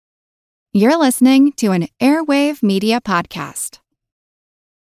You're listening to an Airwave Media Podcast.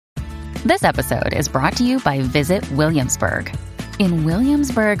 This episode is brought to you by Visit Williamsburg. In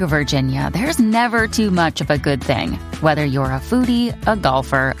Williamsburg, Virginia, there's never too much of a good thing. Whether you're a foodie, a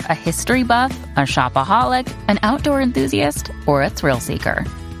golfer, a history buff, a shopaholic, an outdoor enthusiast, or a thrill seeker,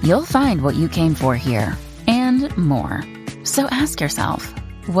 you'll find what you came for here and more. So ask yourself,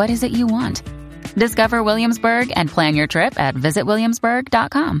 what is it you want? Discover Williamsburg and plan your trip at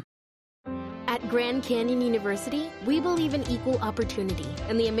visitwilliamsburg.com. At Grand Canyon University, we believe in equal opportunity,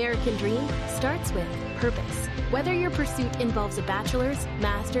 and the American dream starts with purpose. Whether your pursuit involves a bachelor's,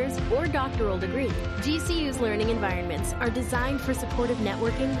 master's, or doctoral degree, GCU's learning environments are designed for supportive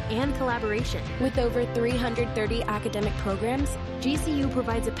networking and collaboration. With over 330 academic programs, GCU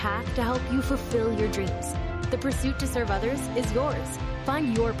provides a path to help you fulfill your dreams. The pursuit to serve others is yours.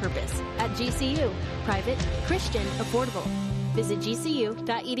 Find your purpose at GCU. Private, Christian, affordable. Visit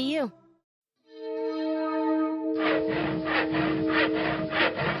gcu.edu.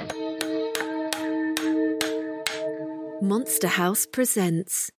 Monster House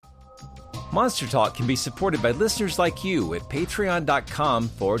presents. Monster Talk can be supported by listeners like you at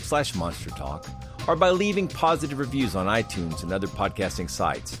patreon.com/Monster Talk or by leaving positive reviews on iTunes and other podcasting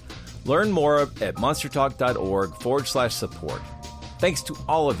sites. Learn more at monstertalk.org/support. Thanks to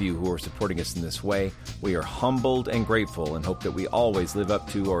all of you who are supporting us in this way. We are humbled and grateful and hope that we always live up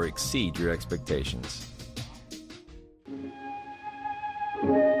to or exceed your expectations.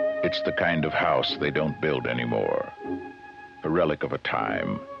 It's the kind of house they don't build anymore. A relic of a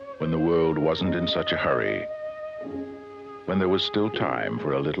time when the world wasn't in such a hurry, when there was still time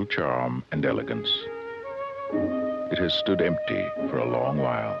for a little charm and elegance. It has stood empty for a long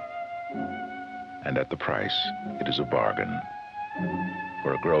while, and at the price, it is a bargain.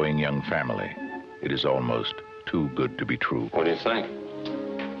 For a growing young family, it is almost too good to be true. What do you think?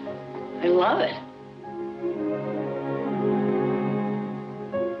 I love it.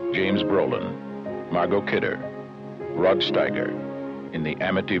 James Brolin, Margot Kidder, Rod Steiger in the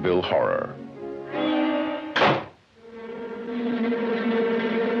Amityville Horror.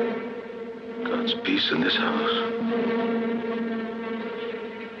 God's peace in this house.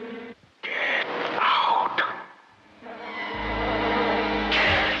 Get out.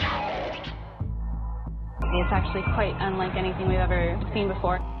 It's actually quite unlike anything we've ever seen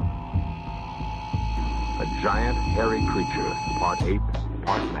before. A giant, hairy creature, part ape,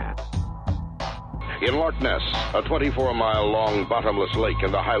 part man. In Loch Ness, a 24-mile-long bottomless lake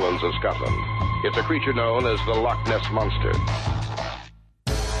in the Highlands of Scotland. It's a creature known as the Loch Ness Monster.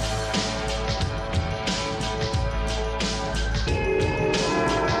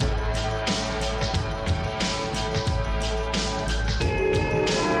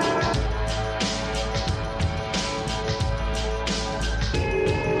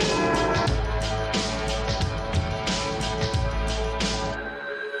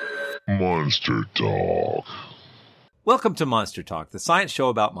 Monster Talk. Welcome to Monster Talk, the science show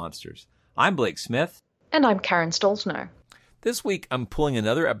about monsters. I'm Blake Smith. And I'm Karen Stolzno. This week, I'm pulling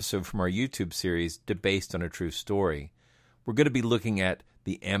another episode from our YouTube series, Based on a True Story. We're going to be looking at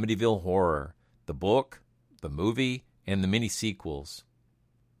the Amityville Horror, the book, the movie, and the mini sequels.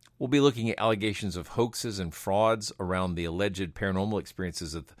 We'll be looking at allegations of hoaxes and frauds around the alleged paranormal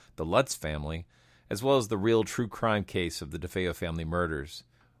experiences of the Lutz family, as well as the real true crime case of the DeFeo family murders.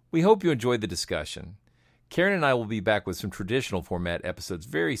 We hope you enjoyed the discussion. Karen and I will be back with some traditional format episodes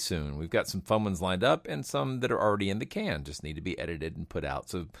very soon. We've got some fun ones lined up and some that are already in the can, just need to be edited and put out.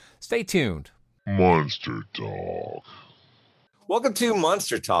 So stay tuned. Monster Talk. Welcome to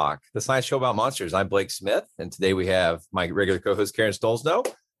Monster Talk, the science show about monsters. I'm Blake Smith, and today we have my regular co-host Karen Stolzno.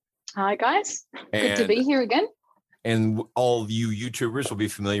 Hi, guys. Good to be here again. And all of you YouTubers will be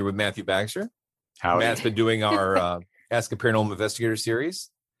familiar with Matthew Baxter. Howdy. Matt's been doing our Ask a Paranormal Investigator series.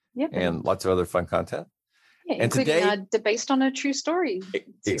 Yep. And lots of other fun content. Yeah, and including today, based on a true story.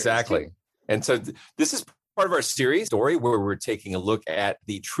 Exactly. Too. And so this is part of our series story where we're taking a look at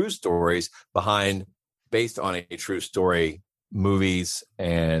the true stories behind based on a true story movies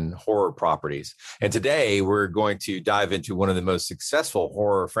and horror properties. And today we're going to dive into one of the most successful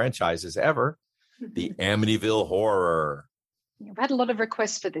horror franchises ever, the Amityville Horror. We've had a lot of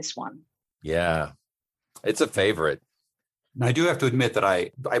requests for this one. Yeah, it's a favorite. I do have to admit that I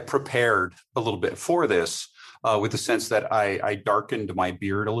prepared a little bit for this with the sense that I darkened my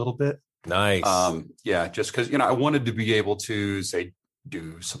beard a little bit. Nice. Yeah, just because, I wanted to be able to say,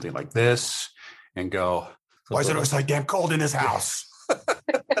 do something like this and go, why is it so damn cold in this house?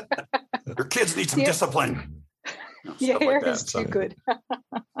 Your kids need some discipline. Your hair is too good.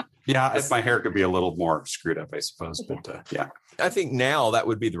 Yeah, my hair could be a little more screwed up, I suppose. But yeah. I think now that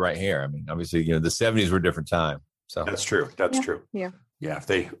would be the right hair. I mean, obviously, the 70s were a different time. So that's true. That's true. Yeah. Yeah. If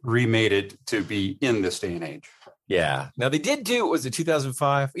they remade it to be in this day and age. Yeah. Now they did do, was it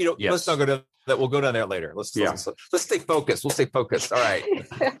 2005? Yes. Let's not go to that. We'll go down there later. Let's stay focused. We'll stay focused. All right.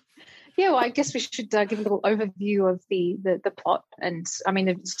 Yeah, well, I guess we should give a little overview of the plot. And I mean,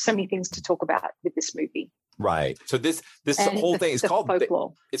 there's so many things to talk about with this movie. Right. So this whole thing is called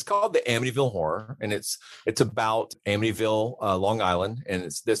folklore. It's called the Amityville Horror, and it's about Amityville, Long Island, and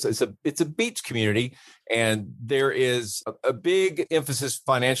it's a beach community, and there is a big emphasis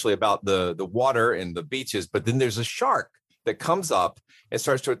financially about the water and the beaches, but then there's a shark that comes up and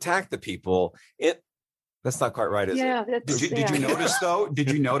starts to attack the people. That's not quite right, is it? Did you notice though? Did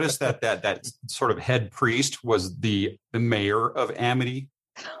you notice that sort of head priest was the mayor of Amity?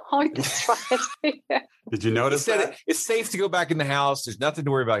 Oh, that's right. Yeah. Did you notice that? It's safe to go back in the house. There's nothing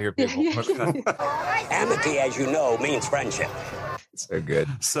to worry about here, people. Amity, as you know, means friendship. So good.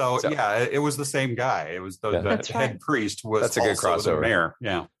 So yeah, it was the same guy. It was the head priest was that's a good crossover. The mayor.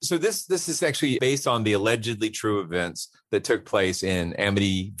 Yeah. So this is actually based on the allegedly true events that took place in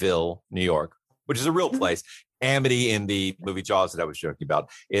Amityville, New York, which is a real place. Amity in the movie Jaws that I was joking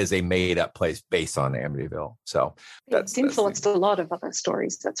about is a made up place based on Amityville. So it's influenced a lot of other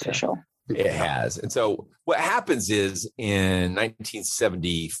stories. That's for sure. It has. And so what happens is in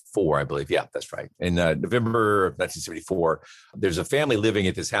 1974, I believe. Yeah, that's right. In November of 1974, there's a family living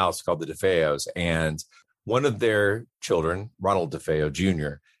at this house called the DeFeos. And one of their children, Ronald DeFeo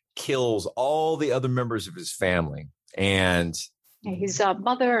Jr., kills all the other members of his family. And his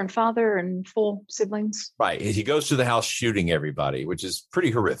mother and father and 4 siblings. Right. He goes to the house shooting everybody, which is pretty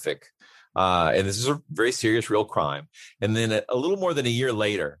horrific. And this is a very serious, real crime. And then a little more than a year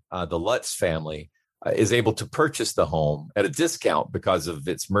later, the Lutz family is able to purchase the home at a discount because of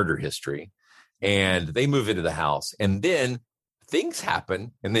its murder history. And they move into the house. And then things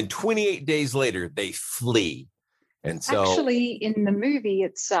happen. And then 28 days later, they flee. And so actually, in the movie,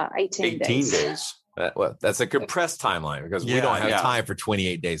 it's 18 days. Well, that's a compressed timeline because we don't have time for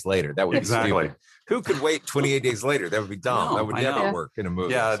 28 days later. That would be stupid. Who could wait 28 days later? That would be dumb. No, that would never work in a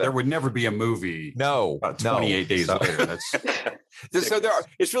movie. Yeah, there would never be a movie. 28 days later. That's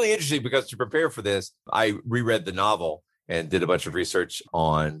it's really interesting because to prepare for this, I reread the novel and did a bunch of research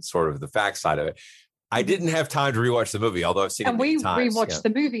on sort of the fact side of it. I didn't have time to rewatch the movie, although I've seen it many times. And we rewatched the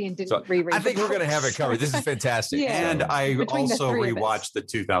movie and didn't reread it. I think we're going to have it covered. This is fantastic. And I also rewatched the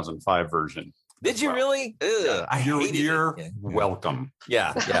 2005 version. Did you really? You're welcome.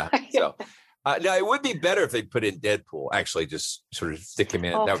 Yeah. So now it would be better if they put in Deadpool. Actually, just sort of stick him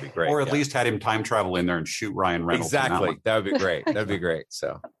in. That would be great. Or at least had him time travel in there and shoot Ryan Reynolds. Exactly. That would be great. That'd be great.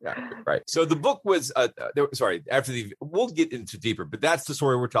 So right. So the book was. We'll get into deeper, but that's the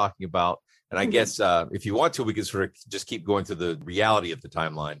story we're talking about. And I guess if you want to, we can sort of just keep going through the reality of the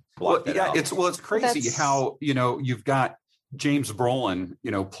timeline. It's crazy how you've got James Brolin,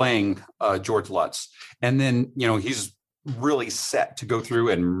 playing George Lutz. And then, he's really set to go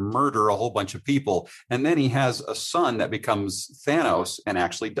through and murder a whole bunch of people. And then he has a son that becomes Thanos and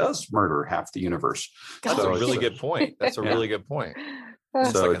actually does murder half the universe. That's a really good point. That's a really good point.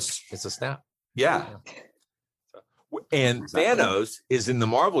 So it's a snap. Yeah. And Thanos is in the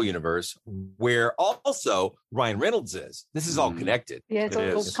Marvel universe where also Ryan Reynolds is. This is all connected. Yeah, it's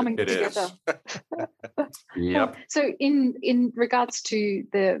all coming together. Yep. So in regards to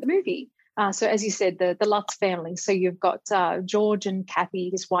the movie, so as you said, the Lutz family. So you've got George and Kathy,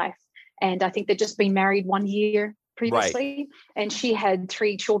 his wife, and I think they'd just been married 1 year previously, and she had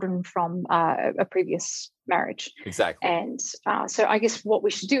 3 children from a previous marriage. Exactly. And so I guess what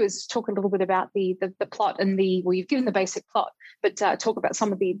we should do is talk a little bit about the plot and you've given the basic plot, but talk about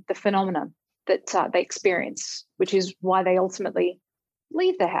some of the phenomena that they experience, which is why they ultimately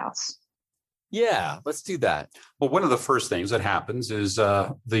leave the house. Yeah, let's do that. Well, one of the first things that happens is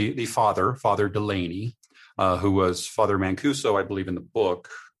the Father Delaney, who was Father Mancuso, I believe, in the book.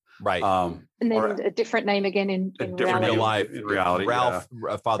 Right. And then a different name again in reality. In reality.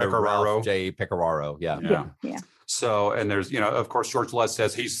 Father Pecoraro. Ralph J. Pecoraro. Yeah. So, and there's, of course, George Lutz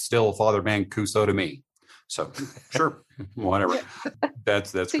says he's still Father Mancuso to me. So, sure, whatever.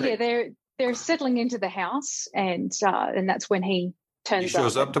 That's so great. Yeah, they're settling into the house, and that's when he turns up. He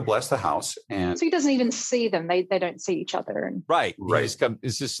shows up to bless the house, and so he doesn't even see them. They don't see each other. And right.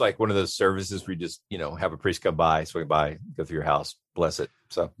 It's just like one of those services where you just have a priest come by, swing by, go through your house, bless it.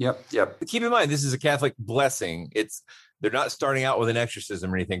 So yep. But keep in mind, this is a Catholic blessing. They're not starting out with an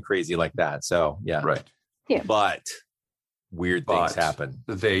exorcism or anything crazy like that. So yeah, right. Yeah, but weird things happen.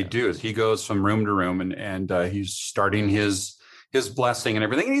 They do. He goes from room to room, and he's starting his his blessing and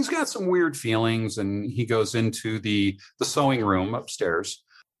everything. And he's got some weird feelings, and he goes into the sewing room upstairs.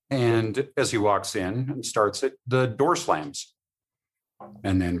 And as he walks in and starts it, the door slams.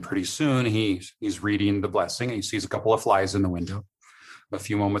 And then pretty soon he's reading the blessing, and he sees a couple of flies in the window. A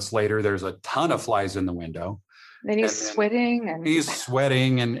few moments later, there's a ton of flies in the window. Then he's sweating.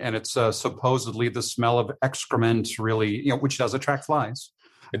 And it's supposedly the smell of excrement, really, which does attract flies.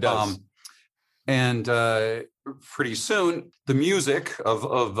 It does. And pretty soon, the music of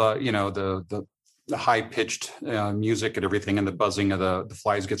the high-pitched music and everything, and the buzzing of the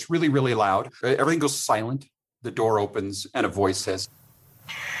flies gets really, really loud. Everything goes silent. The door opens, and a voice says,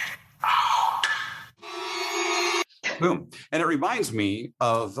 "Out." Boom. And it reminds me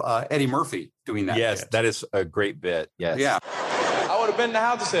of Eddie Murphy doing that. Yes, bit. that is a great bit. Yes. Yeah. I would have been in the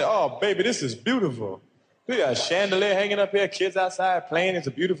house and said, "Oh, baby, this is beautiful. We got a chandelier hanging up here, kids outside playing. It's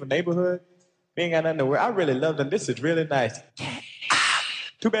a beautiful neighborhood. We ain't got nothing to wear. I really love them. This is really nice.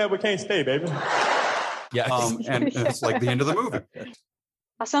 Too bad we can't stay, baby." Yeah. And it's like the end of the movie.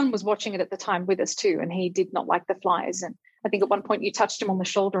 Our son was watching it at the time with us too, and he did not like the flies. And I think at one point you touched him on the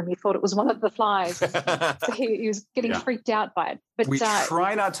shoulder and he thought it was one of the flies. So he was getting freaked out by it. But we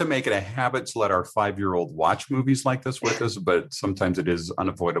try not to make it a habit to let our 5-year-old watch movies like this with us, but sometimes it is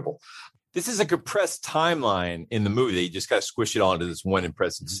unavoidable. This is a compressed timeline in the movie. They just got to squish it all into this one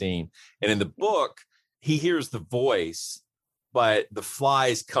impressive scene. And in the book, he hears the voice, but the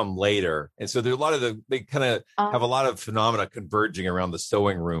flies come later. And so there's a lot of they kind of have a lot of phenomena converging around the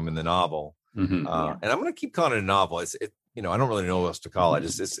sewing room in the novel. Mm-hmm. And I'm going to keep calling it a novel. I don't really know what else to call it.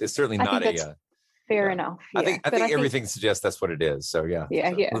 It's certainly not a fair enough. Yeah. I think everything suggests that's what it is. So yeah.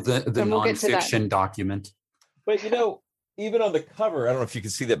 The nonfiction document. But even on the cover, I don't know if you can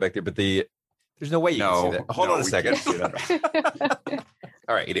see that back there, but there's no way you can see that. Hold on a second.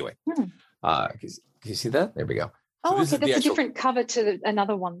 All right. Anyway, can you see that? There we go. So okay, that's a different cover to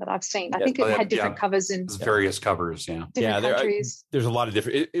another one that I've seen. I think it had different covers in various covers. Different countries. There's a lot of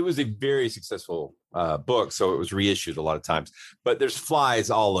different. It was a very successful book, so it was reissued a lot of times. But there's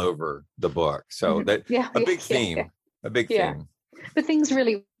flies all over the book, so a big theme. But things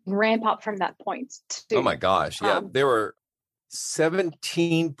really ramp up from that point too. Oh my gosh! Yeah, there were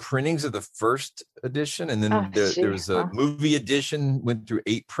 17 printings of the first edition, and then there was a movie edition. Went through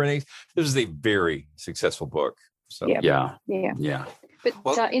 8 printings. This was a very successful book. So yeah.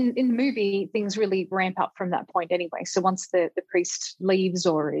 But in the movie, things really ramp up from that point anyway. So once the priest leaves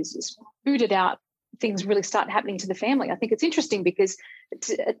or is booted out, things really start happening to the family. I think it's interesting because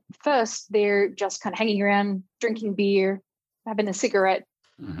at first they're just kind of hanging around, drinking beer, having a cigarette,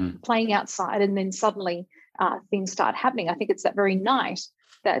 playing outside, and then suddenly things start happening. I think it's that very night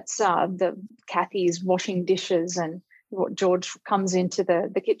that Kathy's washing dishes and George comes into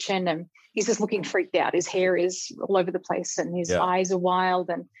the kitchen and he's just looking freaked out. His hair is all over the place and his eyes are wild,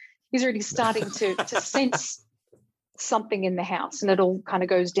 and he's already starting to sense something in the house, and it all kind of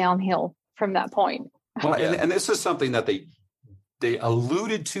goes downhill from that point. Well, and this is something that they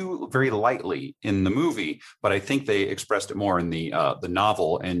alluded to very lightly in the movie, but I think they expressed it more in the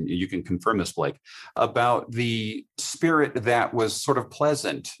novel, and you can confirm this, Blake, about the spirit that was sort of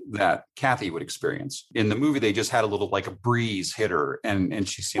pleasant that Kathy would experience. In the movie, they just had a little like a breeze hit her, and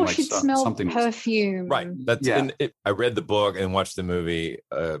she seemed like something. Perfume. Right. I read the book and watched the movie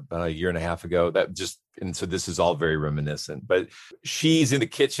about a year and a half ago. And so this is all very reminiscent. But she's in the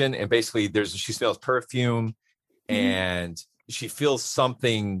kitchen, and basically she smells perfume, and she feels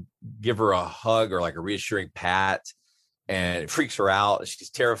something give her a hug or like a reassuring pat, and it freaks her out. She's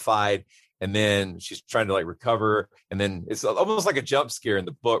terrified. And then she's trying to like recover. And then it's almost like a jump scare in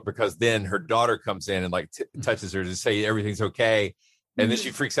the book, because then her daughter comes in and like touches her to say everything's okay. And then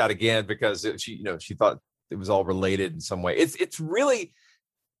she freaks out again because she thought it was all related in some way. It's really,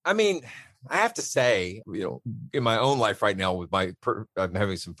 I mean, I have to say, in my own life right now, with I'm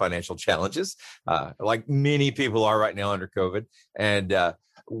having some financial challenges, like many people are right now under COVID. And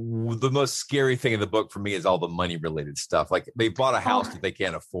the most scary thing in the book for me is all the money related stuff. Like they bought a house that they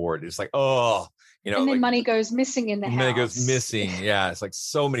can't afford. It's like, and then like, money goes missing in the house. Money goes missing. Yeah. It's like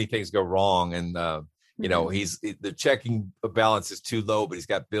so many things go wrong. And, the checking balance is too low, but he's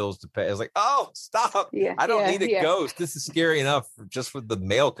got bills to pay. I was like, oh, stop. Yeah, I don't need a ghost. This is scary enough just with the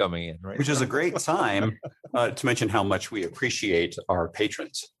mail coming in. Right. Which is a great time to mention how much we appreciate our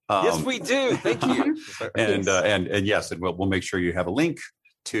patrons. Yes, we do. Thank you. and yes, and we'll make sure you have a link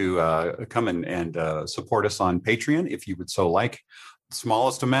to come and support us on Patreon if you would so like.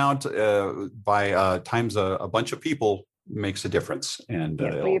 Smallest amount by times a bunch of people makes a difference, and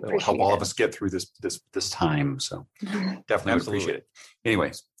it'll help all of us get through this time. So definitely appreciate it.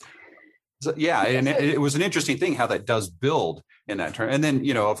 Anyways, So, yeah, and it was an interesting thing how that does build in that term. And then,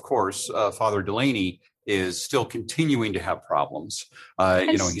 of course, Father Delaney is still continuing to have problems.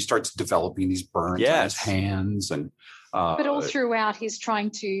 He starts developing these burns on his hands, and but all throughout, he's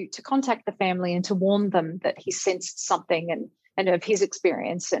trying to contact the family and to warn them that he sensed something and of his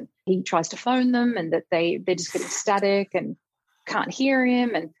experience. And he tries to phone them, and that they're just getting static and can't hear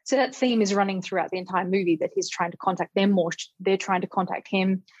him. And so that theme is running throughout the entire movie, that he's trying to contact them or they're trying to contact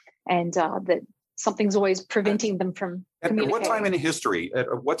him, and that something's always preventing them from communicating. At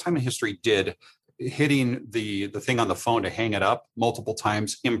what time in history did hitting the thing on the phone to hang it up multiple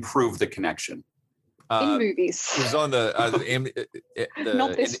times improve the connection? In movies. It was on the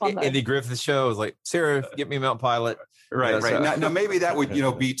Not this one, though. Andy Griffith show. It was like, Sarah, get me Mount Pilot. Right. Now, maybe that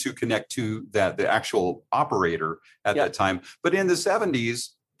would be to connect to the actual operator at that time. But in the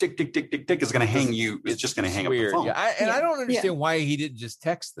 70s, tick, tick, tick, tick, tick is going to hang you. It's just going to hang up the phone. Yeah. I don't understand why he didn't just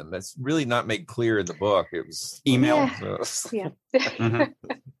text them. That's really not made clear in the book. It was email. Yeah.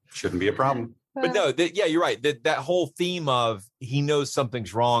 Shouldn't be a problem. But no, you're right. That whole theme of he knows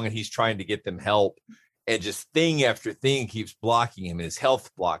something's wrong and he's trying to get them help, and just thing after thing keeps blocking him, and his health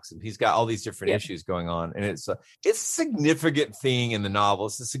blocks him. He's got all these different issues going on, and it's a significant thing in the novel.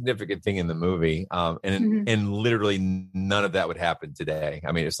 It's a significant thing in the movie, and literally none of that would happen today.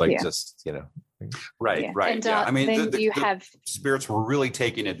 I mean, it's like just right. And, I mean, the spirits were really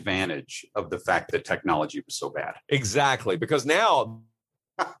taking advantage of the fact that technology was so bad. Exactly, because now.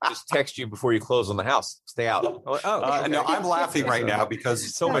 Just text you before you close on the house. Stay out. No, I'm laughing right now because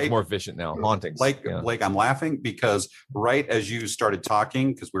it's so much more efficient now. Hauntings. Like I'm laughing because right as you started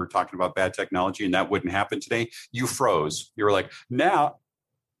talking, because we were talking about bad technology and that wouldn't happen today, you froze. You were like, now.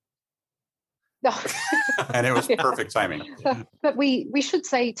 And it was perfect timing. But we should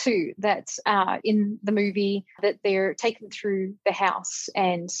say too that in the movie that they're taken through the house,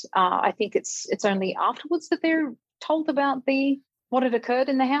 and I think it's only afterwards that they're told about what had occurred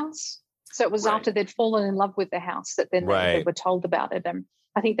in the house. So it was after they'd fallen in love with the house that then they were told about it. And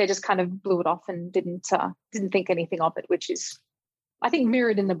I think they just kind of blew it off and didn't think anything of it, which is, I think,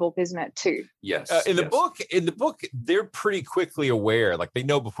 mirrored in the book, isn't it, too? Yes. In the book, they're pretty quickly aware. Like, they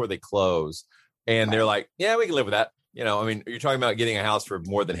know before they close, and they're like, yeah, we can live with that. I mean, you're talking about getting a house for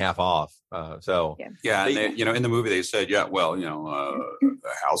more than half off. And in the movie they said, a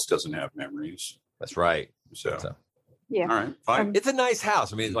house doesn't have memories. That's right. So. Yeah. All right. Fine. It's a nice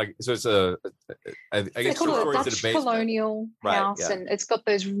house. I mean, it's I guess called a Dutch colonial house, and it's got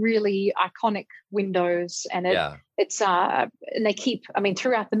those really iconic windows, and it's and they keep. I mean,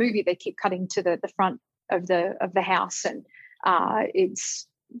 throughout the movie, they keep cutting to the front of the house, and it's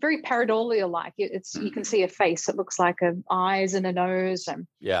very pareidolia like. You can see a face that looks like eyes and a nose, and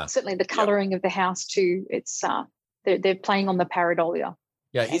certainly the coloring of the house too. It's they're playing on the pareidolia.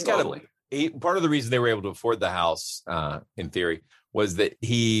 Yeah, he's got part of the reason they were able to afford the house, in theory, was that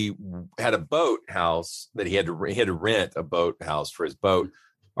he had a boat house that he had to rent a boat house for his boat,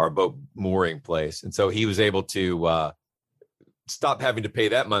 or a boat mooring place, and so he was able to stop having to pay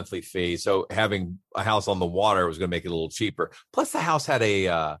that monthly fee. So having a house on the water was going to make it a little cheaper. Plus, the house had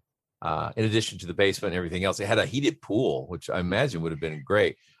in addition to the basement and everything else, it had a heated pool, which I imagine would have been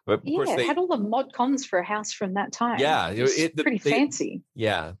great. But of course, it had all the mod cons for a house from that time. Yeah, it was pretty fancy.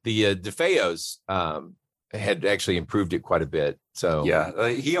 Yeah, the DeFeos had actually improved it quite a bit. So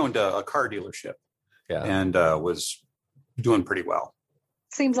he owned a car dealership, and was doing pretty well.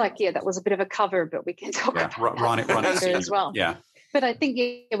 Seems like that was a bit of a cover, but we can talk about Ronnie as well. Yeah. But I think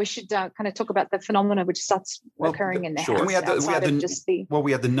we should kind of talk about the phenomena which starts occurring in the house. And we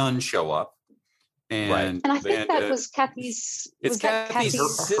had the nun show up. And I think that was Kathy's. It's Kathy's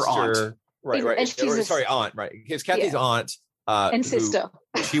sister, aunt. Right. Aunt. Right. It's Kathy's aunt and sister.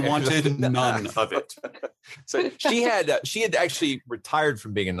 She wanted none of it. So she had actually retired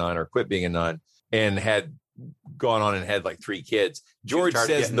from being a nun, or quit being a nun, and had gone on and had like 3 kids. George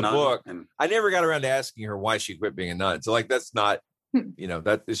says in the book, I never got around to asking her why she quit being a nun. So like, that's not,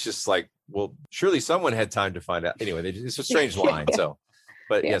 that it's just like, well, surely someone had time to find out. Anyway, it's a strange line. So.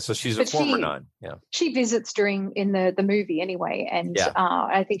 But so she's a former nun. Yeah, she visits in the movie anyway, and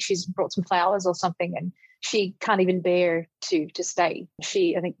I think she's brought some flowers or something, and she can't even bear to stay.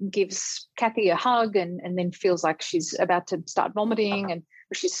 She, I think, gives Kathy a hug, and then feels like she's about to start vomiting, and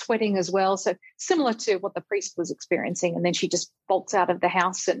she's sweating as well. So similar to what the priest was experiencing, and then she just bolts out of the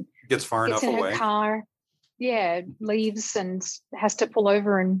house and gets enough in away. Her car, leaves and has to pull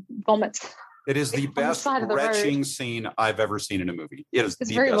over and vomits. It is the best retching scene I've ever seen in a movie. It is the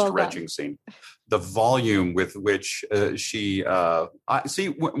best retching scene. The volume with which she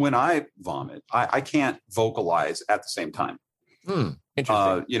when I vomit, I can't vocalize at the same time.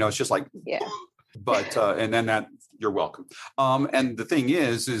 Interesting. It's just like, yeah. But and then that you're welcome. And the thing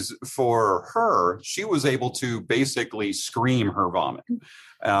is for her, she was able to basically scream her vomit.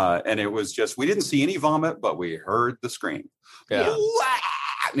 And it was just, we didn't see any vomit, but we heard the scream. Yeah.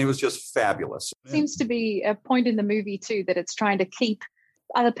 And it was just fabulous. Seems to be a point in the movie too that it's trying to keep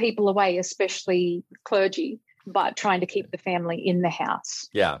other people away, especially clergy, but trying to keep the family in the house.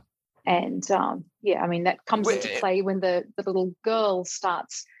 Yeah. And that comes into play when the little girl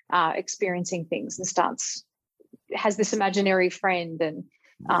starts experiencing things and has this imaginary friend, and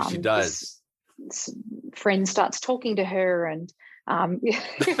she does. This friend starts talking to her, and and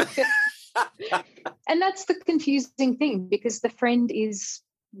that's the confusing thing, because the friend is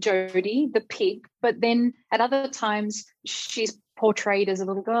Jodie, the pig, but then at other times she's portrayed as a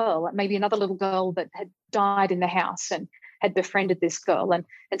little girl, maybe another little girl that had died in the house and had befriended this girl, and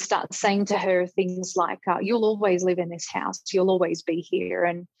starts saying to her things like, you'll always live in this house, you'll always be here.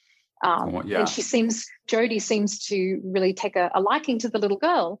 And Jodie seems to really take a liking to the little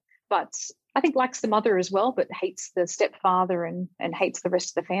girl, but I think likes the mother as well, but hates the stepfather and hates the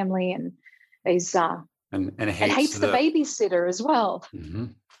rest of the family, and is and hates the babysitter as well. Mm-hmm.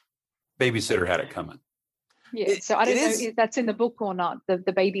 Babysitter had it coming. Yeah, so I don't know if that's in the book or not. The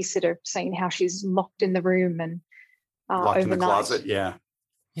babysitter saying how she's locked in the room and locked overnight. in the closet. Yeah,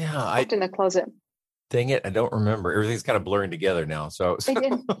 locked in the closet. Dang it, I don't remember. Everything's kind of blurring together now. So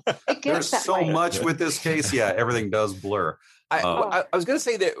it there's so much with this case. Yeah, everything does blur. I was going to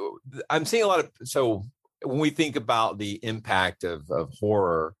say that I'm seeing a lot of. So when we think about the impact of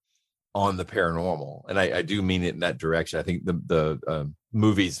horror on the paranormal, and I do mean it in that direction. I think the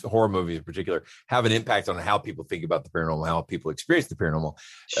horror movies in particular, have an impact on how people think about the paranormal, how people experience the paranormal.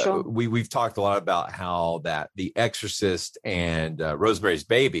 Sure. We've talked a lot about how that The Exorcist and Rosemary's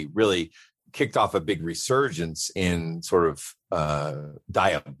Baby really kicked off a big resurgence in sort of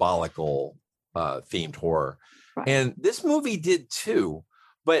diabolical themed horror. Right. And this movie did too,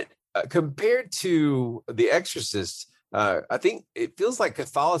 but compared to The Exorcist, I think it feels like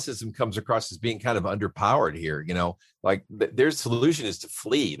Catholicism comes across as being kind of underpowered here. Like their solution is to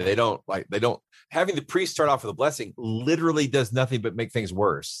flee. They don't having the priest start off with a blessing literally does nothing but make things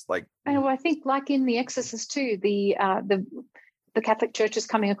worse. And I think, like in The Exorcist too, the Catholic Church is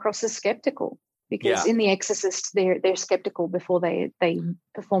coming across as skeptical, because in The Exorcist they're skeptical before they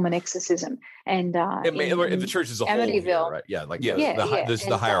perform an exorcism, and in the church as a whole, here, right? There's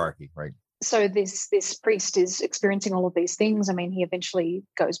the hierarchy, right? So this priest is experiencing all of these things. I mean, he eventually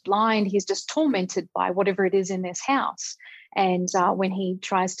goes blind. He's just tormented by whatever it is in this house. And when he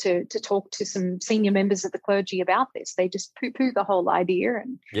tries to talk to some senior members of the clergy about this, they just poo-poo the whole idea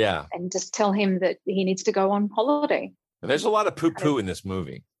and just tell him that he needs to go on holiday. And there's a lot of poo-poo in this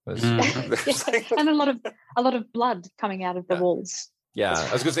movie. And a lot of blood coming out of the walls. Yeah,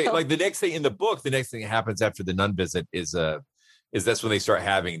 I was going to say, like the next thing that happens after the nun visit is that's when they start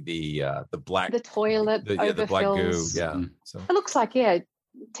having the toilet the black goo. Yeah, so it looks like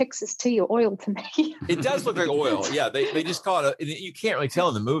Texas tea or oil to me. It does look like oil. Yeah, they just call it. You can't really tell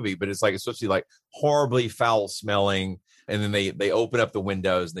in the movie, but it's supposed to be like horribly foul smelling. And then they open up the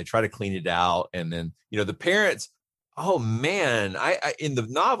windows and they try to clean it out. And then the parents. Oh man, I in the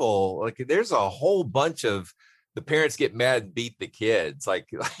novel, there's a whole bunch of the parents get mad and beat the kids.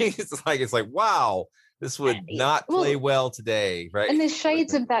 It's like wow, this would not play well today, right? And there's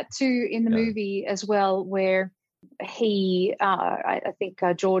shades of that too in the movie as well, where he, I think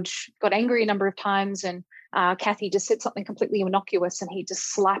George got angry a number of times, and Kathy just said something completely innocuous, and he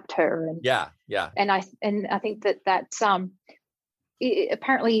just slapped her. And And I think that it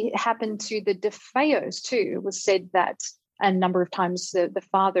apparently happened to the DeFeos too. It was said that a number of times the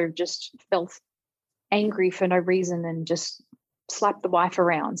father just felt angry for no reason and just slapped the wife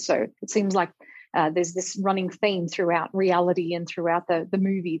around. So it seems like there's this running theme throughout reality and throughout the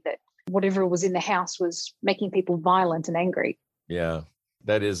movie that whatever was in the house was making people violent and angry. Yeah,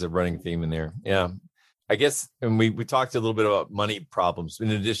 that is a running theme in there. Yeah. I guess, and we talked a little bit about money problems.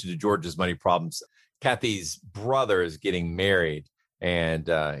 In addition to George's money problems, Kathy's brother is getting married. And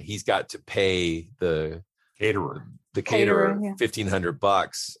he's got to pay the caterer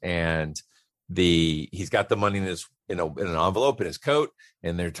 $1,500, and he's got the money in an envelope in his coat,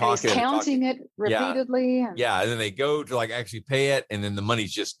 and they're talking. He's counting it repeatedly. Yeah, and then they go to actually pay it, and then the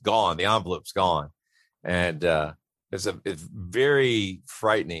money's just gone. The envelope's gone, and it's very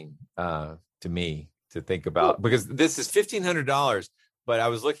frightening to me to think about, because this is $1,500. But I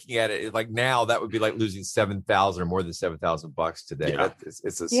was looking at it now that would be like losing $7,000 or more than $7,000 today. Yeah.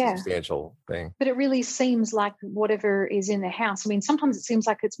 It's a substantial thing. But it really seems like whatever is in the house. I mean, sometimes it seems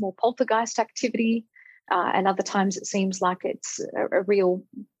like it's more poltergeist activity. and other times it seems like it's a real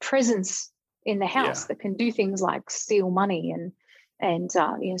presence in the house that can do things like steal money, and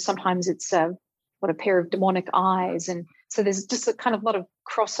sometimes it's a pair of demonic eyes, and so there's just a kind of lot of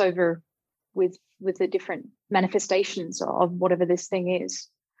crossover with the different manifestations of whatever this thing is.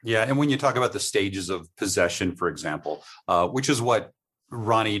 Yeah, and when you talk about the stages of possession, for example, which is what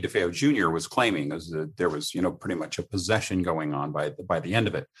Ronnie DeFeo Jr. was claiming, is that there was, pretty much a possession going on by the end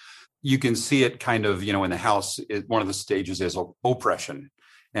of it. You can see it kind of, in the house. One of the stages is oppression,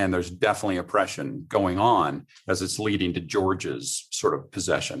 and there's definitely oppression going on as it's leading to George's sort of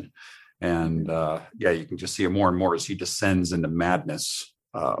possession. And you can just see it more and more as he descends into madness.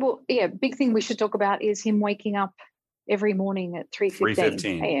 Big thing we should talk about is him waking up every morning at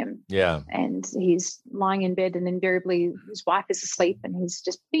 3:15 a.m. Yeah. And he's lying in bed, and invariably his wife is asleep, and he's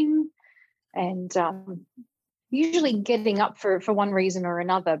just bing. And usually getting up for one reason or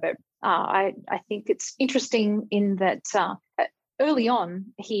another. But I think it's interesting in that early on,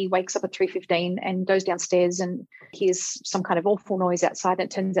 he wakes up at 3:15 and goes downstairs and hears some kind of awful noise outside,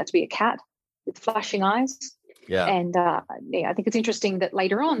 and it turns out to be a cat with flashing eyes. Yeah. And I think it's interesting that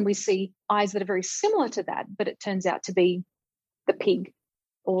later on we see eyes that are very similar to that, but it turns out to be the pig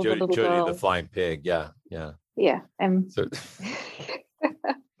or the little girl. Jody, the flying pig. Yeah. Yeah. So,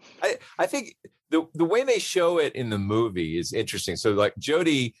 I think the way they show it in the movie is interesting. So like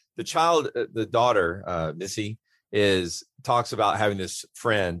Jody, the child, the daughter, Missy, talks about having this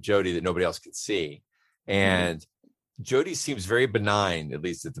friend, Jody, that nobody else can see. And Jody seems very benign, at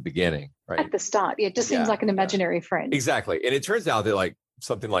least at the beginning, right? At the start. Yeah, it just seems like an imaginary friend. Exactly. And it turns out that like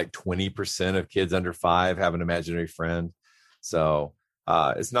something like 20% of kids under 5 have an imaginary friend. So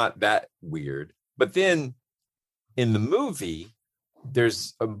it's not that weird. But then in the movie,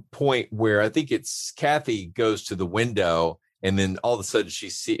 there's a point where I think it's Kathy goes to the window, and then all of a sudden she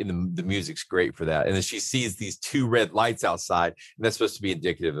sees, and the music's great for that. And then she sees these 2 red lights outside, and that's supposed to be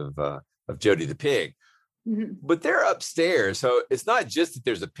indicative of Jody the pig. Mm-hmm. But they're upstairs, so it's not just that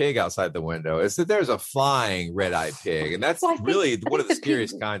there's a pig outside the window; it's that there's a flying red-eyed pig, and that's really one of the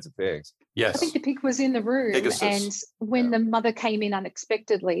scariest kinds of pigs. Yes, I think the pig was in the room, Pegasus. And when the mother came in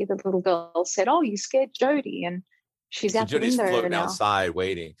unexpectedly, the little girl said, "Oh, you scared Jody," and she's out Jody's the window floating now. outside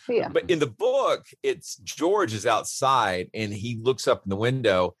waiting. Yeah. But in the book, it's George is outside, and he looks up in the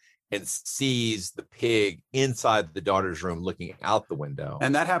window and sees the pig inside the daughter's room looking out the window.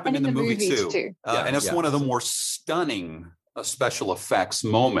 And that happened in the movie too. Yeah, and it's one of the more stunning special effects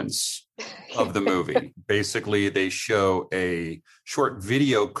moments of the movie. Basically, they show a short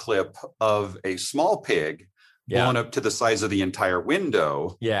video clip of a small pig blown up to the size of the entire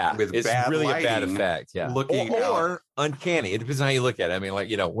window. Yeah, with it's bad really lighting, a bad effect. Yeah, looking or uncanny. It depends on how you look at it. I mean,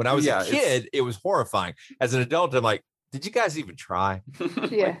 like, when I was a kid, it was horrifying. As an adult, I'm like, did you guys even try?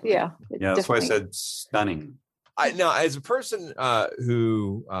 Yeah. That's why I said stunning. Now, as a person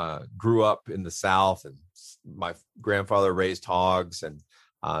who grew up in the South, and my grandfather raised hogs, and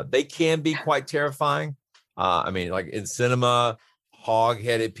they can be quite terrifying. I mean, like in cinema,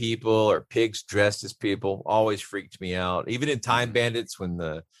 hog-headed people or pigs dressed as people always freaked me out. Even in Time Bandits, when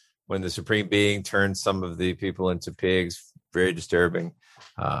the Supreme Being turned some of the people into pigs, very disturbing.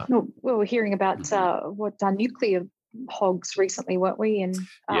 We were hearing about nuclear hogs recently, weren't we? And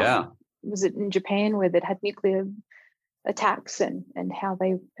was it in Japan where they'd had nuclear attacks and how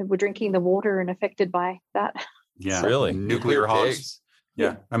they were drinking the water and affected by that? Yeah, so, really, nuclear hogs. Pigs.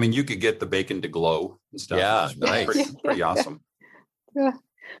 Yeah, I mean, you could get the bacon to glow and stuff. Yeah, nice, pretty awesome. Yeah,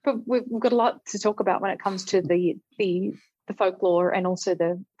 but we've got a lot to talk about when it comes to the folklore and also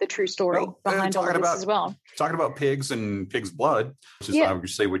the true story behind all of this as well. Talking about pigs and pig's blood, which is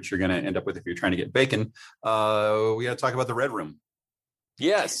obviously what you're going to end up with if you're trying to get bacon. We got to talk about the Red Room.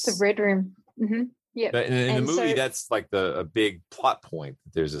 Yes, the Red Room. Mm-hmm. Yeah, in the movie, that's like a big plot point.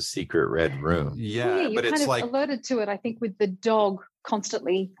 There's a secret Red Room. Yeah, but it's like alerted to it. I think with the dog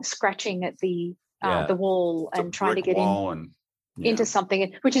constantly scratching at the wall and trying to get in. Into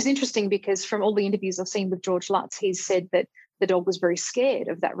something, which is interesting because from all the interviews I've seen with George Lutz, he's said that the dog was very scared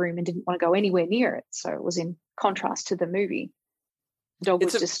of that room and didn't want to go anywhere near it. So it was in contrast to the movie. The dog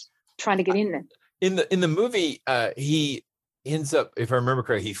was just trying to get in there. In the movie, he ends up, if I remember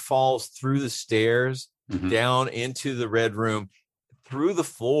correctly, he falls through the stairs down into the Red Room, through the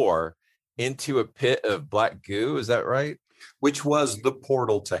floor into a pit of black goo. Is that right? Which was the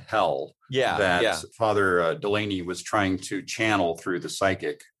portal to hell that Father Delaney was trying to channel through the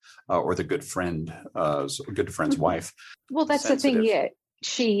psychic or the good friend's wife. Well, that's the thing. Yeah,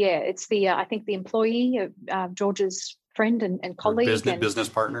 it's the I think the employee of George's friend and colleague, business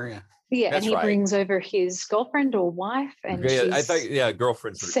partner. Yeah, That's and he right. brings over his girlfriend or wife, and she's I thought,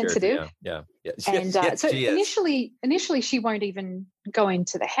 girlfriend's sensitive. Yeah. And so initially she won't even go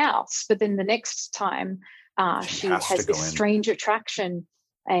into the house, but then the next time she has this strange attraction,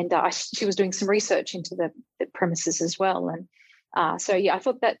 and she was doing some research into the premises as well. And I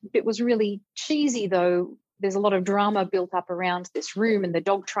thought that bit was really cheesy, though. There's a lot of drama built up around this room and the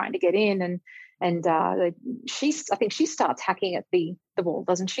dog trying to get in, and I think she starts hacking at the wall,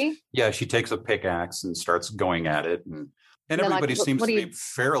 doesn't she? Yeah, she takes a pickaxe and starts going at it, and everybody seems to be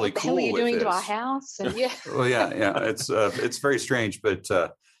fairly cool with it. What the hell are you doing to our house? And Well, yeah, it's very strange, but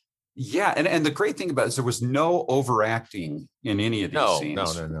and the great thing about it is there was no overacting in any of these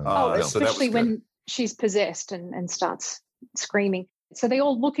scenes. No. Especially when she's possessed and starts screaming. So they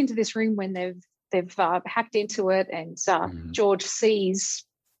all look into this room when they've hacked into it, and George sees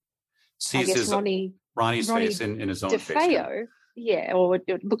Ronnie's face in his own DeFeo, face. Or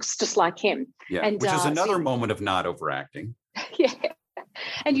it looks just like him. Yeah, which is another moment of not overacting. Yeah,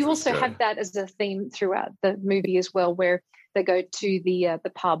 and you also have that as a theme throughout the movie as well, where they go to the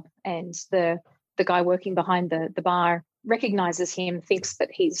pub, and the guy working behind the bar recognizes him, thinks that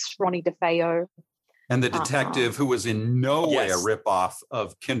he's Ronnie DeFeo. And the detective, who was in no way a ripoff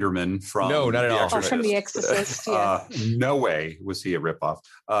of Kinderman from not at all. From The Exorcist, yeah. No way was he a ripoff.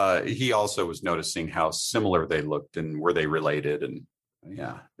 He also was noticing how similar they looked and were they related. And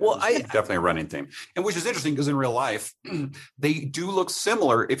definitely a running theme. And which is interesting because in real life, they do look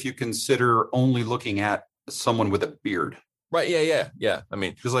similar if you consider only looking at someone with a beard. Right. Yeah. I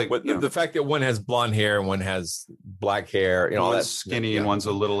mean, because the fact that one has blonde hair and one has black hair, one's skinny and one's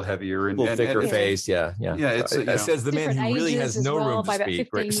a little heavier and thicker face. Yeah. It says the man who really has no room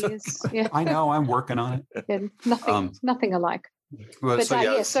to speak. Yeah. I know. I'm working on it. Yeah, nothing alike. But it's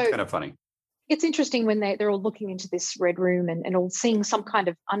kind of funny. It's interesting when they're all looking into this red room and all seeing some kind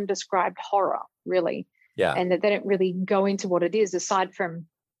of undescribed horror, really. Yeah. And that they don't really go into what it is, aside from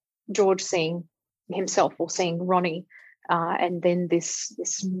George seeing himself or seeing Ronnie. And then this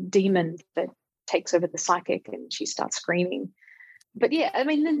demon that takes over the psychic, and she starts screaming. But I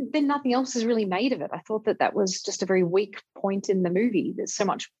mean, then nothing else is really made of it. I thought that was just a very weak point in the movie. There's so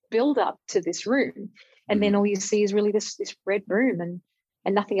much build up to this room, and then all you see is really this red room, and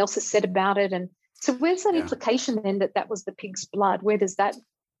nothing else is said about it. And so, where's that implication then that was the pig's blood? Where does that?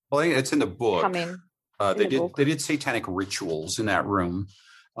 Well, it's in the book. Come in. They did satanic rituals in that room,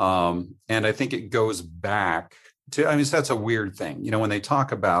 and I think it goes back. So that's a weird thing. When they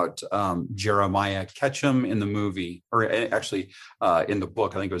talk about Jeremiah Ketchum in the movie, or actually in the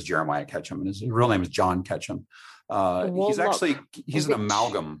book, I think it was Jeremiah Ketchum, and his real name is John Ketchum. He's an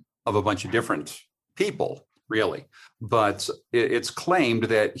amalgam of a bunch of different people, really. But it's claimed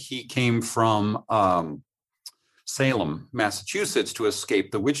that he came from Salem, Massachusetts, to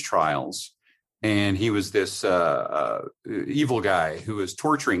escape the witch trials. And he was this evil guy who was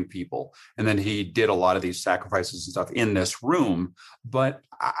torturing people. And then he did a lot of these sacrifices and stuff in this room. But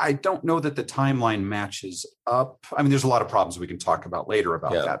I don't know that the timeline matches up. I mean, there's a lot of problems we can talk about later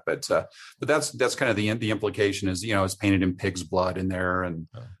about that. But that's kind of the implication is, it's painted in pig's blood in there.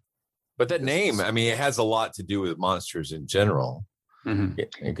 But that name, I mean, it has a lot to do with monsters in general.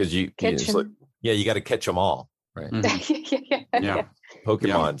 Because you got to catch them all. Right. Yeah.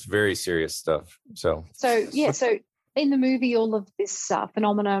 Pokemon's very serious stuff. So in the movie, all of this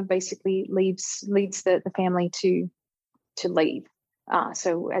phenomena basically leads the family to leave.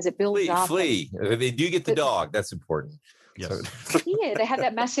 So as it builds up, flee. They do get the dog. That's important. Yes. They had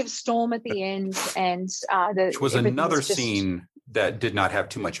that massive storm at the end, and which was another scene that did not have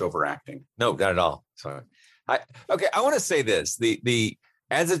too much overacting. No, not at all. So, I want to say this: the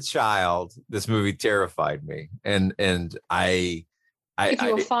as a child, this movie terrified me, and I if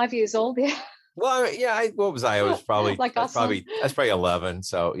you were 5 years old, Well, what was I? I was probably like I was probably 11.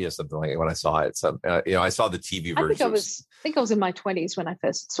 So something like it when I saw it. So I saw the TV version. I think I was in my 20s when I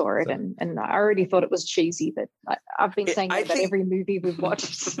first saw it, and I already thought it was cheesy. But I've been saying that about every movie we've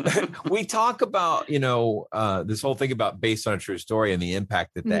watched. We talk about this whole thing about based on a true story and the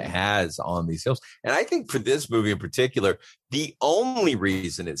impact that has on these films. And I think for this movie in particular, the only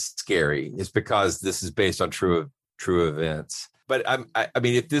reason it's scary is because this is based on true events. But I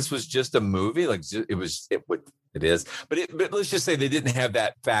mean, if this was just a movie, like it is. But let's just say they didn't have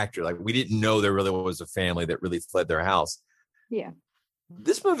that factor. Like we didn't know there really was a family that really fled their house. Yeah.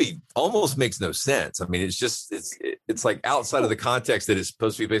 This movie almost makes no sense. I mean, it's like outside of the context that it's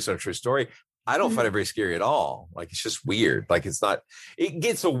supposed to be based on a true story. I don't find it very scary at all. Like it's just weird. Like it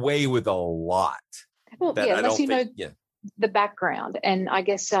gets away with a lot. Well, unless you know the background. And I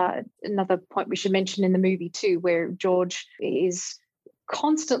guess another point we should mention in the movie too, where George is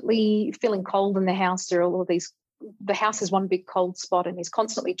constantly feeling cold in the house. There are all of these. The house is one big cold spot, and he's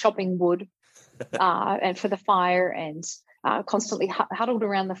constantly chopping wood and for the fire, and constantly huddled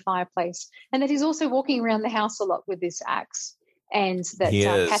around the fireplace. And that he's also walking around the house a lot with this axe. And that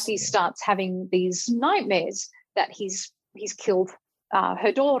Kathy starts having these nightmares that he's killed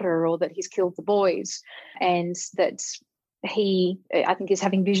her daughter, or that he's killed the boys, and that he, I think, is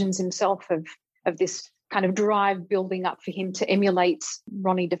having visions himself of this kind of drive building up for him to emulate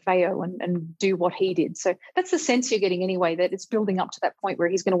Ronnie DeFeo and do what he did. So that's the sense you're getting anyway, that it's building up to that point where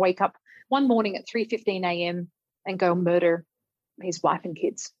he's going to wake up one morning at 3:15 a.m. and go murder his wife and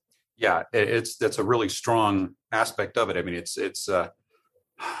kids. Yeah, that's a really strong aspect of it. I mean, it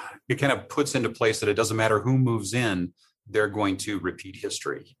kind of puts into place that it doesn't matter who moves in, they're going to repeat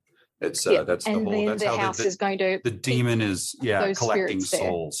history. It's that's the whole. That's how house is going to. The demon is collecting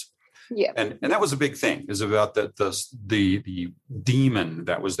souls. Yeah, and that was a big thing. Is about the demon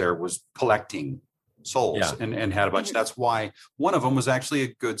that was there was collecting souls and had a bunch. That's why one of them was actually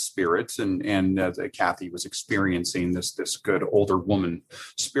a good spirit, and Kathy was experiencing this good older woman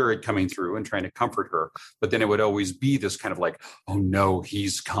spirit coming through and trying to comfort her. But then it would always be this kind of like, oh no,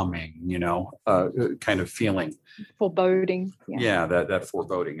 he's coming, kind of feeling. Foreboding. Yeah, that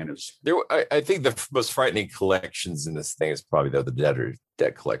foreboding. And it's there. I think the most frightening collections in this thing is probably the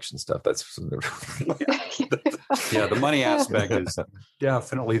debt collection stuff. That's the money aspect is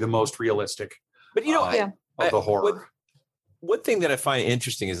definitely the most realistic. But of the horror. One thing that I find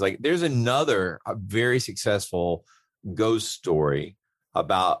interesting is like there's a very successful ghost story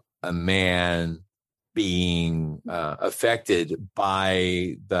about a man being affected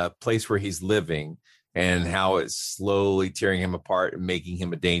by the place where he's living and how it's slowly tearing him apart and making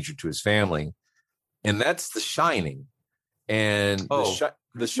him a danger to his family. And that's The Shining. And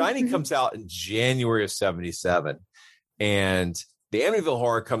The Shining comes out in January of 1977. And the Amityville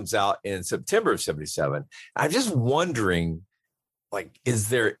Horror comes out in September of 1977. I'm just wondering, like, is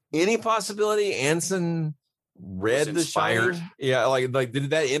there any possibility Anson read The Shining? Yeah, like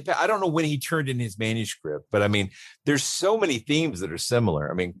did that impact? I don't know when he turned in his manuscript, but I mean, there's so many themes that are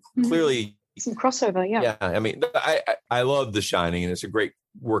similar. I mean, clearly some crossover. Yeah. I mean, I love The Shining, and it's a great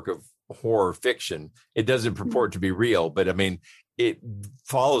work of horror fiction. It doesn't purport to be real, but I mean, it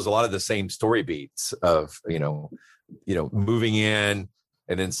follows a lot of the same story beats of moving in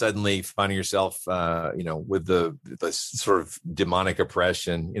and then suddenly finding yourself, with the sort of demonic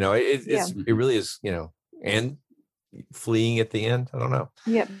oppression, it really is, and fleeing at the end. I don't know.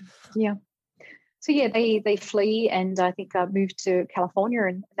 Yeah. Yeah. So they flee and I think moved to California,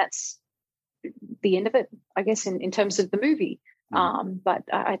 and that's the end of it, I guess, in terms of the movie. But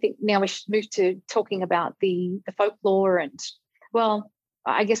I think now we should move to talking about the folklore and, well,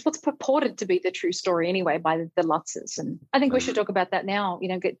 I guess what's purported to be the true story anyway by the Lutzes. And I think we should talk about that now,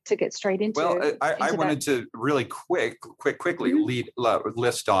 get straight into. Well, I wanted to really quickly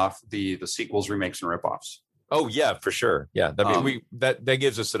list off the sequels, remakes, and ripoffs. Oh yeah, for sure. Yeah. I mean, that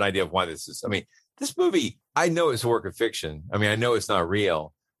gives us an idea of why this is. I mean, this movie, I know it's a work of fiction. I mean, I know it's not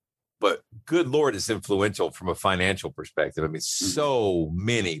real, but good Lord, it's influential from a financial perspective. I mean, so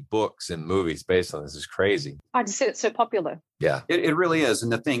many books and movies based on this is crazy. I just said it's so popular. Yeah, it really is.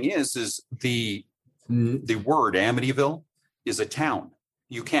 And the thing is the word Amityville is a town.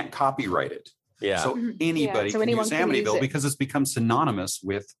 You can't copyright it. Yeah. So anybody can use Amityville because it's become synonymous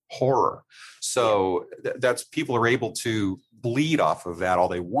with horror. So that's people are able to bleed off of that all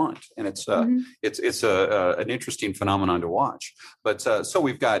they want, and it's an interesting phenomenon to watch. But so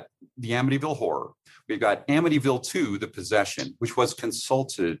we've got the Amityville Horror. We've got Amityville 2, The Possession, which was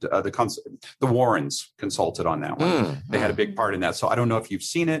consulted. The Warrens consulted on that one. They had a big part in that. So I don't know if you've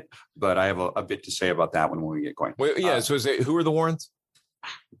seen it, but I have a bit to say about that one when we get going. Well, yeah. So who are the Warrens?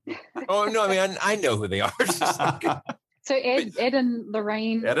 Oh no, I mean I know who they are. So Ed and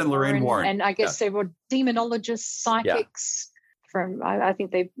Lorraine. Ed and Lorraine Warren. And I guess they were demonologists, psychics. From I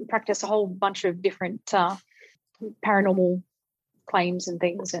think they practice a whole bunch of different paranormal claims and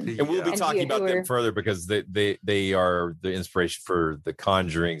things. And we'll be talking about them further because they are the inspiration for the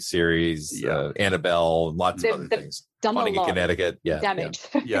Conjuring series, Annabelle, lots of other things. Done Haunting in Connecticut. Damage.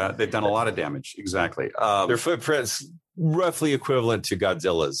 Yeah, they've done a lot of damage. Exactly. Their footprints roughly equivalent to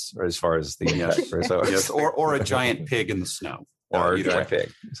Godzilla's as far as the yes, or a giant pig in the snow. Or a giant pig.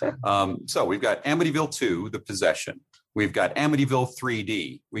 So we've got Amityville 2, The Possession. We've got Amityville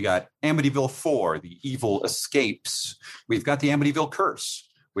 3D. We got Amityville 4, The Evil Escapes. We've got the Amityville Curse.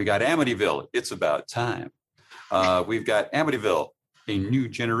 We got Amityville, It's About Time. We've got Amityville, A New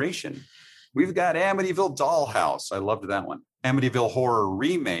Generation. We've got Amityville Dollhouse. I loved that one. Amityville Horror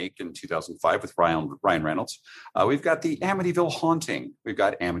Remake in 2005 with Ryan Reynolds. We've got the Amityville Haunting. We've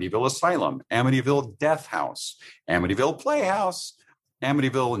got Amityville Asylum, Amityville Death House, Amityville Playhouse,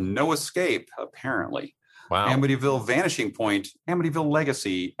 Amityville No Escape, apparently. Wow. Amityville Vanishing Point, Amityville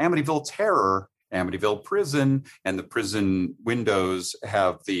Legacy, Amityville Terror, Amityville Prison, and the prison windows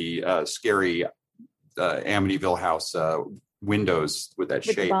have the scary Amityville house windows with that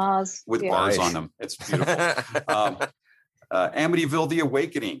shape. Bars. With bars on them. It's beautiful. Amityville The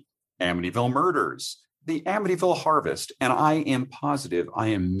Awakening, Amityville Murders, the Amityville Harvest, and I am positive I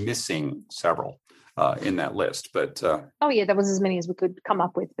am missing several in that list. But there was as many as we could come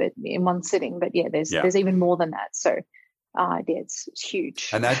up with, but in one sitting. But there's even more than that. So it's huge.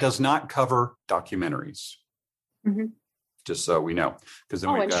 And that does not cover documentaries. Mm-hmm. Just so we know, because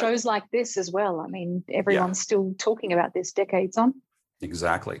and shows like this as well. I mean, everyone's still talking about this decades on.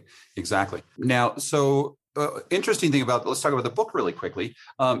 Exactly. Now, so. Interesting thing let's talk about the book really quickly.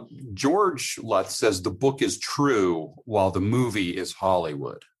 George Lutz says the book is true while the movie is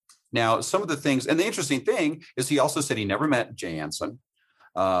Hollywood. Now, some of the things, and the interesting thing is he also said he never met Jay Anson.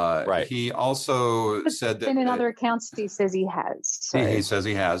 Right. He also said that in other accounts he says he has. So. He says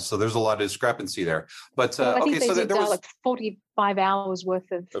he has. So there's a lot of discrepancy there. But I think there was like 45 hours worth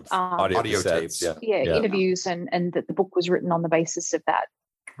of audio tapes. Interviews, and that the book was written on the basis of that.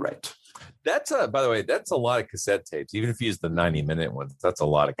 Right. That's by the way, that's a lot of cassette tapes. Even if you use the 90-minute ones, that's a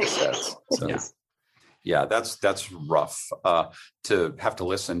lot of cassettes. So. Yeah, that's rough to have to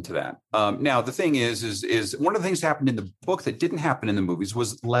listen to that. Now, the thing is one of the things that happened in the book that didn't happen in the movies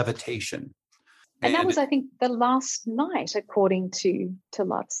was levitation. And that was, I think, the last night, according to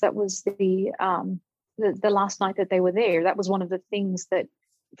Lutz. That was the last night that they were there. That was one of the things that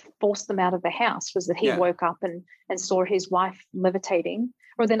forced them out of the house, was that he woke up and saw his wife levitating.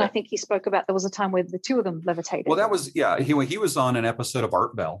 Or then I think he spoke about there was a time where the two of them levitated. Well, that was, he was on an episode of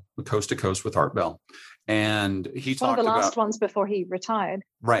Art Bell, Coast to Coast with Art Bell. And he talked about... one of the last ones before he retired.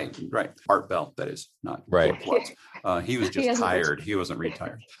 Right. Art Bell, that is, not right. He was just tired. He wasn't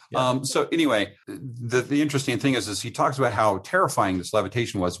retired. So anyway, the interesting thing is he talks about how terrifying this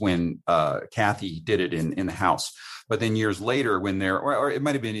levitation was when Kathy did it in the house. But then years later when or it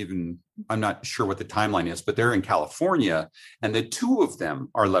might have been even, I'm not sure what the timeline is, but they're in California and the two of them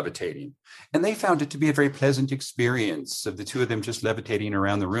are levitating. And they found it to be a very pleasant experience of the two of them just levitating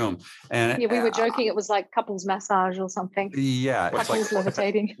around the room. And we were joking it was like couples massage or something. Yeah. Couples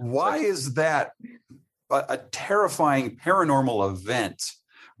levitating. Why is that a terrifying paranormal event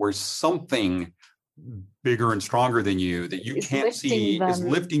where something bigger and stronger than you that you can't see is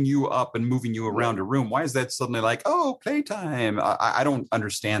lifting you up and moving you around a room? Why is that suddenly like, playtime? I don't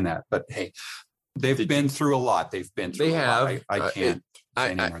understand that. But hey, they've been through a lot. They have. I can't.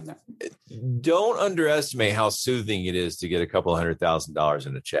 Don't underestimate how soothing it is to get a couple $100,000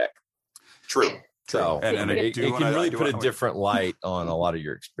 in a check. True. So it can really put a different light on a lot of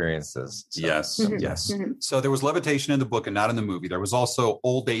your experiences. So. Yes. Mm-hmm. So there was levitation in the book and not in the movie. There was also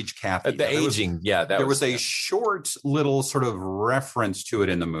old age Kathy. There was a short little sort of reference to it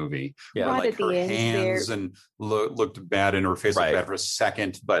in the movie. Yeah, where, like her hands and looked bad in her face looked bad for a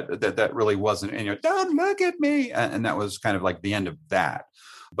second, but that really wasn't. And don't look at me, and that was kind of like the end of that.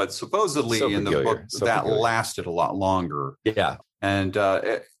 But supposedly in the book that lasted a lot longer. Yeah, and.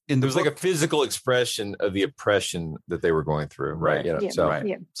 It was like a physical expression of the oppression that they were going through, right?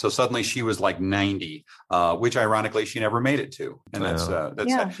 So suddenly she was like 90, which ironically she never made it to, and that's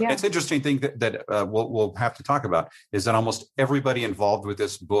it's interesting thing that we'll have to talk about is that almost everybody involved with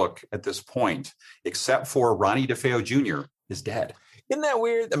this book at this point, except for Ronnie DeFeo Jr., is dead. Isn't that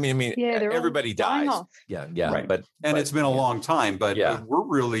weird? I mean, everybody dies. Yeah. Right. But it's been a long time, but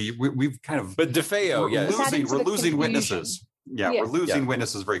we've kind of. But DeFeo, we're losing witnesses. We're losing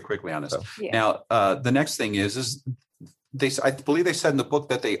witnesses very quickly on this. Now, the next thing is I believe they said in the book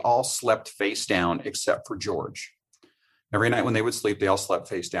that they all slept face down except for George. Every night when they would sleep, they all slept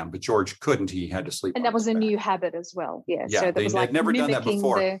face down, but George couldn't. He had to sleep. And that was a new habit as well. Yeah. So they had never done that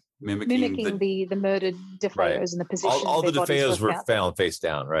before. Mimicking the murdered DeFeos and the position. All the DeFeos were found face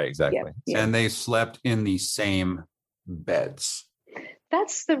down. Right. Exactly. Yeah. And they slept in the same beds.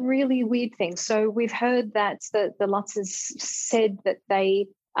 That's the really weird thing. So we've heard that the Lutzes said that they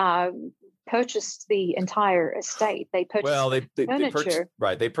purchased the entire estate. They purchased furniture.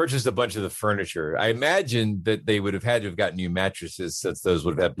 They purchased a bunch of the furniture. I imagine that they would have had to have got new mattresses since those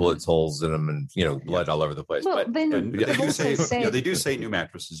would have had bullets holes in them and blood all over the place. Well, but then they do say new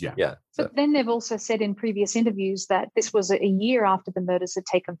mattresses. Yeah. But then they've also said in previous interviews that this was a year after the murders had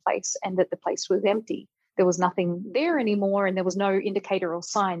taken place and that the place was empty. there was nothing there anymore, and there was no indicator or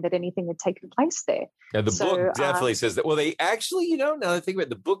sign that anything had taken place there. Yeah, the book definitely says that. Well, they actually, now that I think about it,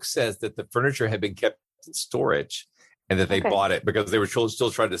 the book says that the furniture had been kept in storage and that they bought it because they were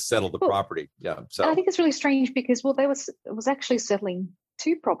still trying to settle the property. Yeah. So I think it's really strange because, it was actually settling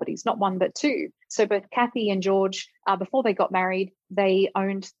 2 properties, not 1, but 2. So both Kathy and George, before they got married, they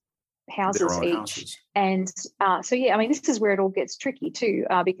owned houses each. Houses. And this is where it all gets tricky too,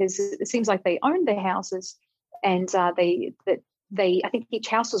 because it seems like they owned their houses, and I think each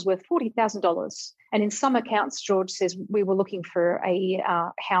house was worth $40,000. And in some accounts, George says we were looking for a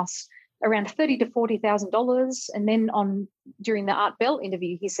house around $30,000 to $40,000, and then during the Art Bell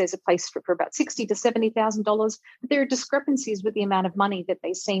interview, he says a place for about $60,000 to $70,000. But there are discrepancies with the amount of money that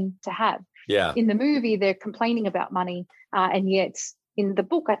they seem to have. Yeah. In the movie, they're complaining about money, and yet in the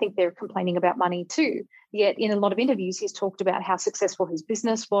book, I think they're complaining about money too. Yet in a lot of interviews, he's talked about how successful his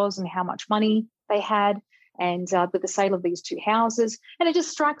business was and how much money they had, and with the sale of these 2 houses. And it just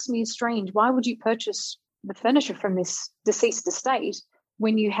strikes me as strange. Why would you purchase the furniture from this deceased estate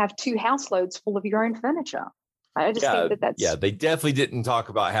when you have 2 house loads full of your own furniture? I just think that's... Yeah, they definitely didn't talk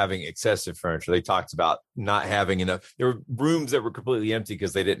about having excessive furniture. They talked about not having enough. There were rooms that were completely empty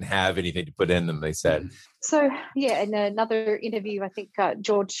because they didn't have anything to put in them, they said. So, in another interview, I think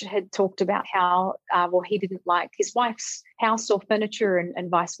George had talked about how, he didn't like his wife's house or furniture and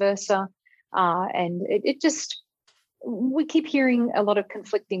vice versa. And it just... We keep hearing a lot of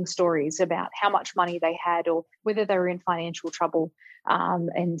conflicting stories about how much money they had or whether they were in financial trouble,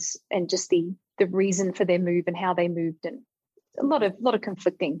 and just the reason for their move and how they moved, and a lot of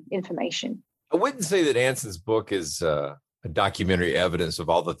conflicting information. I wouldn't say that Anson's book is a documentary evidence of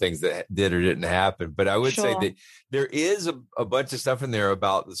all the things that did or didn't happen, but I would say that there is a bunch of stuff in there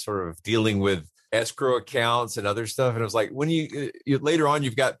about the sort of dealing with escrow accounts and other stuff. And it was like, when you later on,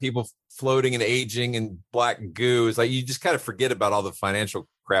 you've got people floating and aging in black goo. It's like you just kind of forget about all the financial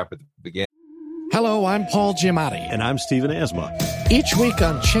crap at the beginning. Hello, I'm Paul Giamatti. And I'm Stephen Asma. Each week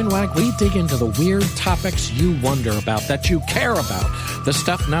on Chinwag, we dig into the weird topics you wonder about, that you care about. The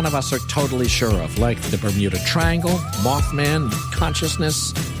stuff none of us are totally sure of, like the Bermuda Triangle, Mothman,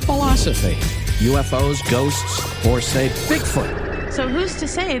 consciousness, philosophy, UFOs, ghosts, or, say, Bigfoot. So who's to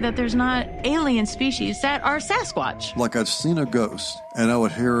say that there's not alien species that are Sasquatch? Like I'd seen a ghost, and I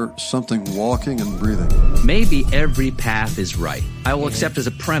would hear something walking and breathing. Maybe every path is right. I will accept as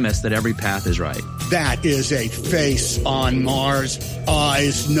a premise that every path is right. That is a face on Mars.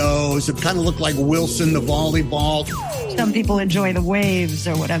 Eyes, nose. It kind of looked like Wilson, the volleyball. Some people enjoy the waves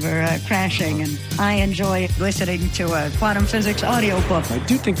or whatever crashing, and I enjoy listening to a quantum physics audiobook. I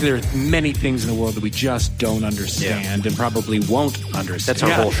do think there are many things in the world that we just don't understand and probably won't understand. That's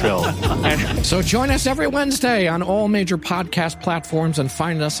our whole show. So join us every Wednesday on all major podcast platforms and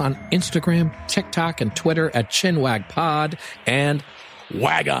find us on Instagram, TikTok, and Twitter at ChinwagPod and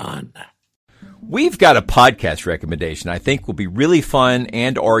Wagon. We've got a podcast recommendation I think will be really fun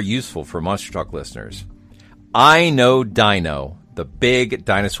and or useful for Monster Talk listeners. I Know Dino, the Big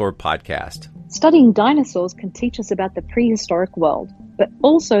Dinosaur Podcast. Studying dinosaurs can teach us about the prehistoric world, but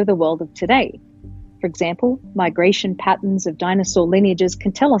also the world of today. For example, migration patterns of dinosaur lineages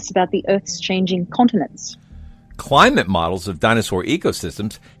can tell us about the Earth's changing continents. Climate models of dinosaur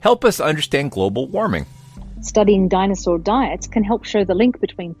ecosystems help us understand global warming. Studying dinosaur diets can help show the link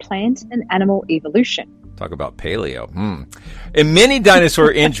between plant and animal evolution. Talk about paleo. In many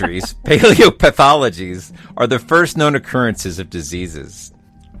dinosaur injuries, paleopathologies are the first known occurrences of diseases.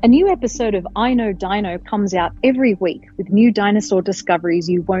 A new episode of I Know Dino comes out every week with new dinosaur discoveries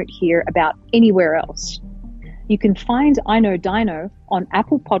you won't hear about anywhere else. You can find I Know Dino on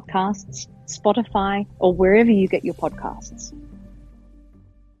Apple Podcasts, Spotify, or wherever you get your podcasts.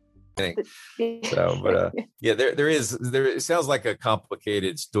 So, it sounds like a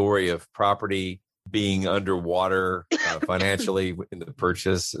complicated story of property being underwater financially in the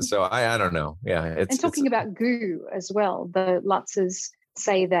purchase. So I don't know. Yeah. And talking about goo as well, the Lutzes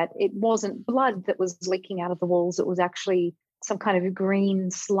say that it wasn't blood that was leaking out of the walls. It was actually some kind of green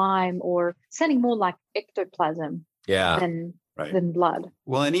slime, or sounding more like ectoplasm than blood.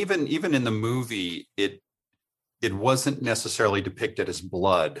 Well, and even in the movie, it wasn't necessarily depicted as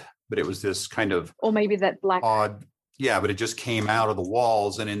blood, but it was this kind of, or maybe that black odd. Yeah, but it just came out of the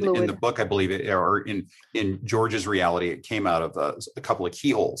walls, and in the book, I believe it, or in George's reality, it came out of a couple of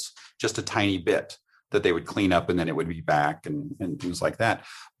keyholes, just a tiny bit that they would clean up, and then it would be back and things like that.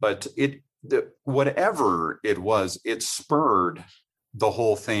 But whatever it was, it spurred the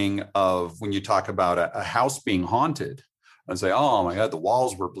whole thing of when you talk about a house being haunted and say, "Oh my God, the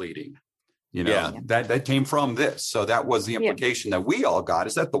walls were bleeding." You know, that came from this. So that was the implication that we all got,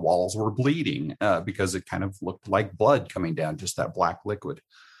 is that the walls were bleeding because it kind of looked like blood coming down, just that black liquid.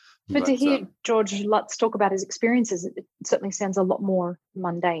 But to hear George Lutz talk about his experiences, it certainly sounds a lot more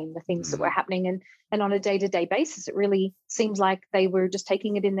mundane, the things that were happening. And on a day-to-day basis, it really seems like they were just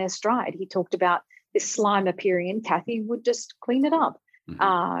taking it in their stride. He talked about this slime appearing, and Kathy would just clean it up.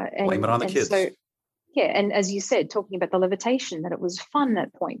 And blame it on the kids. So, and as you said, talking about the levitation, that it was fun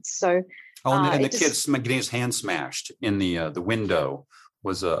at points. So, and the kids getting his hand smashed in the window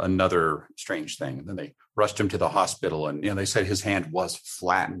was another strange thing. And then they rushed him to the hospital, and they said his hand was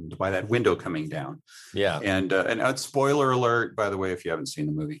flattened by that window coming down. Yeah. And spoiler alert, by the way, if you haven't seen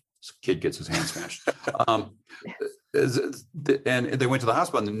the movie, this kid gets his hand smashed. And they went to the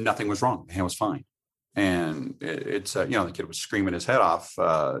hospital, and nothing was wrong. The hand was fine. And it's the kid was screaming his head off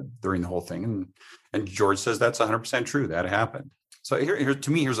during the whole thing. And George says that's 100% true. That happened. So here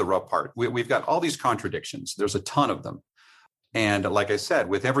to me, here's the rough part. We've got all these contradictions. There's a ton of them. And like I said,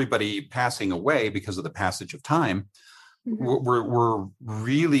 with everybody passing away because of the passage of time, we're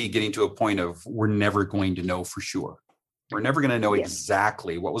really getting to a point of we're never going to know for sure. We're never going to know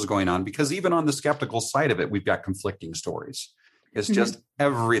exactly what was going on, because even on the skeptical side of it, we've got conflicting stories. It's just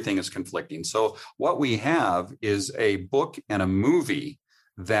everything is conflicting. So what we have is a book and a movie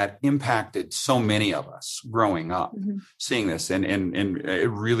that impacted so many of us growing up, seeing this. And it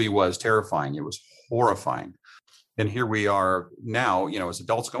really was terrifying. It was horrifying. And here we are now, as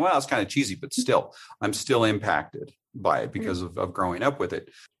adults going, well, it's kind of cheesy, but still, I'm still impacted by it because of growing up with it.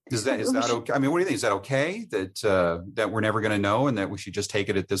 Is that okay? I mean, what do you think? Is that okay that we're never going to know, and that we should just take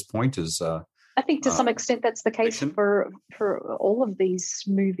it at this point as I think to some extent that's the case for all of these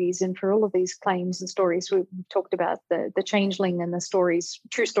movies and for all of these claims and stories. We've talked about the Changeling and the stories,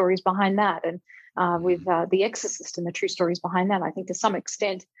 true stories behind that, and with The Exorcist and the true stories behind that. I think to some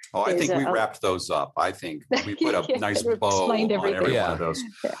extent. Oh, I think we wrapped those up. I think we put a nice bow on every one of those.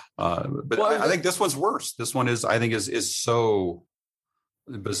 But I think this one's worse. This one is so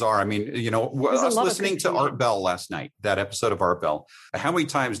bizarre. I mean, us listening to Art Bell last night, that episode of Art Bell, how many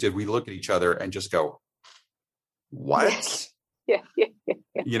times did we look at each other and just go, what?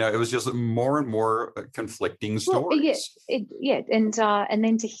 It was just more and more conflicting stories. And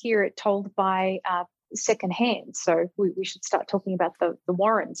then to hear it told by secondhand. So we should start talking about the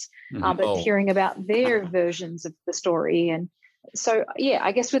Warrens, but hearing about their versions of the story. And so,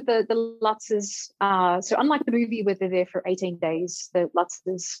 I guess with the Lutzes, so unlike the movie where they're there for 18 days, the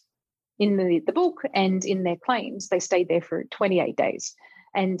Lutzes in the book and in their claims, they stayed there for 28 days.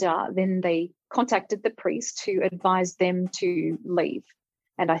 And then they contacted the priest who advised them to leave.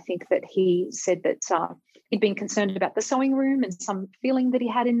 And I think that he said that he'd been concerned about the sewing room and some feeling that he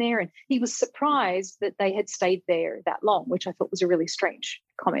had in there. And he was surprised that they had stayed there that long, which I thought was a really strange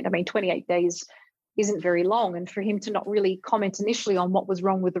comment. I mean, 28 days isn't very long. And for him to not really comment initially on what was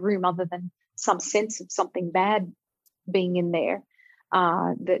wrong with the room, other than some sense of something bad being in there,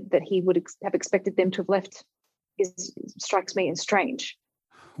 that he would have expected them to have left, strikes me as strange.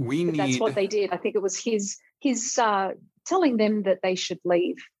 That's what they did. I think it was his telling them that they should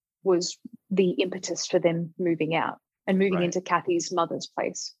leave was the impetus for them moving out and moving into Kathy's mother's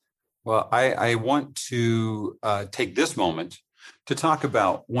place. Well, I want to take this moment to talk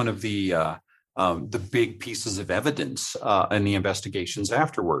about one of the big pieces of evidence in the investigations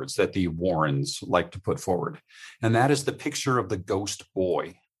afterwards that the Warrens like to put forward, and that is the picture of the ghost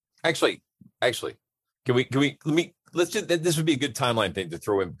boy. Actually, this would be a good timeline thing to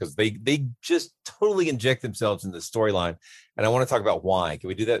throw in, because they just totally inject themselves in the storyline, and I want to talk about why. Can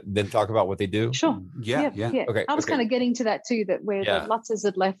we do that? Then talk about what they do. Sure. Yeah. Okay. I was kind of getting to that too. That where the Lutzes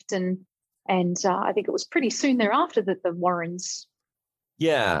had left, and I think it was pretty soon thereafter that the Warrens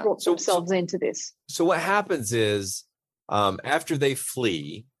brought themselves into this. So what happens is, after they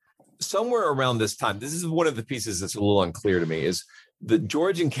flee, somewhere around this time, this is one of the pieces that's a little unclear to me, is that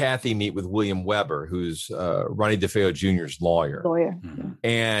George and Kathy meet with William Weber, who's Ronnie DeFeo Jr.'s lawyer.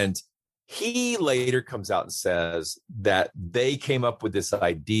 And he later comes out and says that they came up with this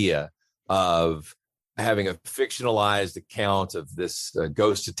idea of having a fictionalized account of this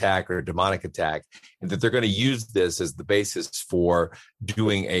ghost attack or demonic attack, and that they're going to use this as the basis for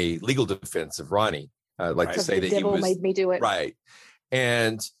doing a legal defense of Ronnie. To say that devil made me do it. Right.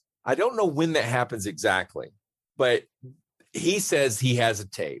 And I don't know when that happens exactly, but he says he has a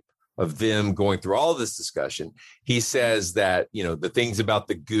tape of them going through all of this discussion. He says that, the things about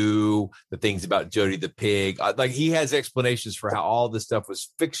the goo, the things about Jody the pig, like he has explanations for how all this stuff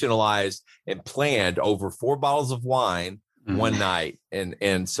was fictionalized and planned over 4 bottles of wine one night.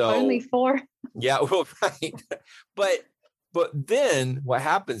 And so only 4. Yeah, well, right. But But then what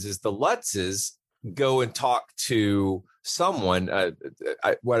happens is the Lutzes go and talk to someone.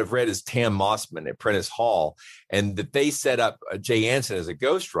 What I've read is Tam Mossman at Prentice Hall, and that they set up Jay Anson as a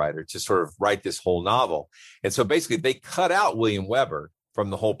ghostwriter to sort of write this whole novel. And so basically they cut out William Weber from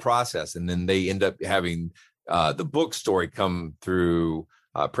the whole process. And then they end up having the book story come through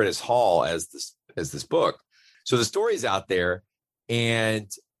Prentice Hall as this book. So the story's out there, and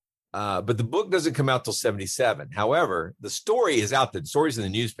but the book doesn't come out till 1977. However, the story is out there. The story's in the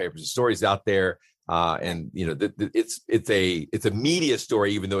newspapers. The story's out there, and it's a media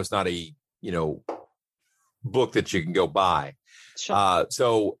story, even though it's not a book that you can go buy. Sure.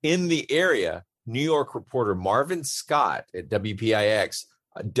 So in the area, New York reporter Marvin Scott at WPIX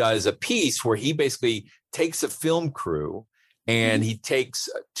does a piece where he basically takes a film crew and he takes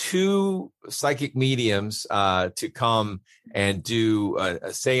 2 psychic mediums to come and do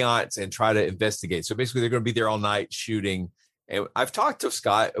a seance and try to investigate. So basically, they're going to be there all night shooting. And I've talked to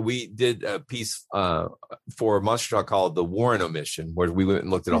Scott. We did a piece for Monster Talk called The Warren Omission, where we went and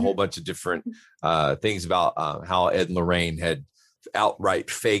looked at a whole bunch of different things about how Ed and Lorraine had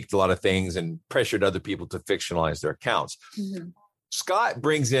outright faked a lot of things and pressured other people to fictionalize their accounts. Mm-hmm. Scott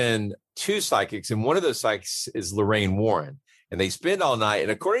brings in 2 psychics, and one of those psychics is Lorraine Warren. And they spend all night.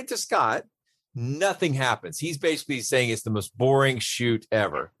 And according to Scott, nothing happens. He's basically saying it's the most boring shoot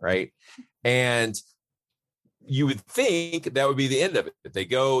ever, right? And you would think that would be the end of it. They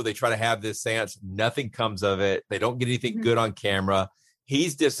go, they try to have this seance, nothing comes of it. They don't get anything good on camera.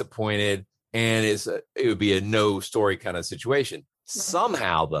 He's disappointed, and it would be a no story kind of situation.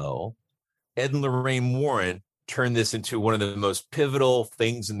 Somehow, though, Ed and Lorraine Warren turn this into one of the most pivotal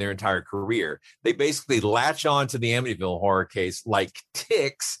things in their entire career. They basically latch on to the Amityville horror case like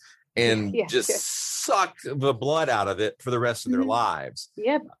ticks and suck the blood out of it for the rest of their lives.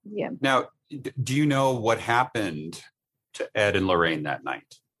 Yep. Yeah. Now, do you know what happened to Ed and Lorraine that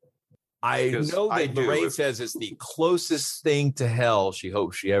night? I know that Lorraine says it's the closest thing to hell she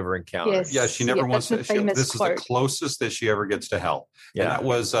hopes she ever encountered. Yes. Yeah, she never wants to. This quote. is the closest that she ever gets to hell. Yeah. And that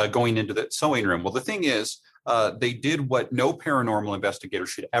was going into the sewing room. Well, the thing is, they did what no paranormal investigator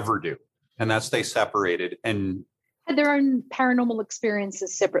should ever do, and that's they separated and had their own paranormal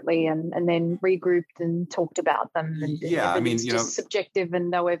experiences separately, and then regrouped and talked about them. And I mean, just subjective and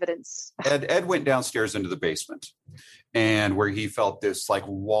no evidence. Ed went downstairs into the basement, and where he felt this like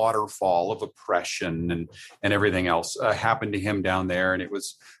waterfall of oppression and everything else happened to him down there, and it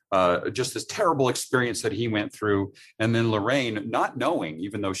was just this terrible experience that he went through. And then Lorraine, not knowing,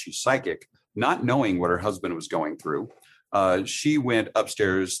 even though she's psychic, not knowing what her husband was going through, she went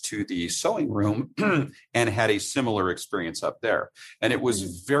upstairs to the sewing room and had a similar experience up there. And it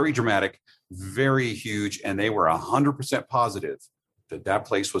was very dramatic, very huge. And they were 100% positive that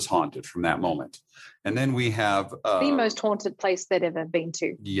place was haunted from that moment. And then we have the most haunted place they'd ever been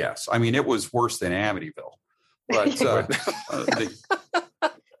to. Yes. I mean, it was worse than Amityville. But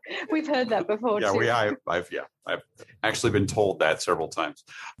we've heard that before. Yeah, too. I've actually been told that several times.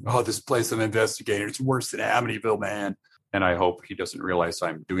 Oh, this place I'm investigating, it's worse than Amityville, man. And I hope he doesn't realize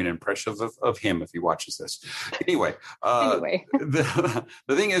I'm doing an impression of him if he watches this. Anyway, the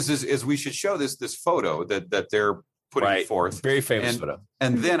thing is we should show this photo that they're putting forth. Very famous photo.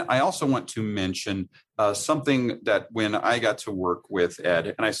 And then I also want to mention something that when I got to work with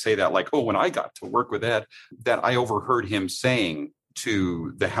Ed, and I say that like, when I got to work with Ed, that I overheard him saying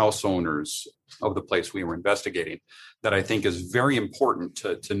to the house owners of the place we were investigating, that I think is very important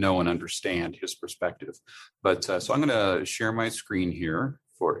to know and understand his perspective. But so I'm going to share my screen here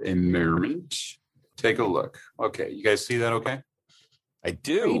for a moment. Take a look. Okay, you guys see that? Okay, I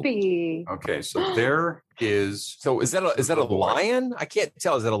do. Creepy. Okay, so there is. So is that a lion? I can't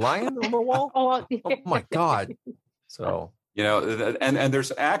tell. Is that a lion on the wall? Oh my God! So. And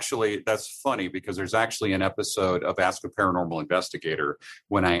there's actually, that's funny because there's actually an episode of Ask a Paranormal Investigator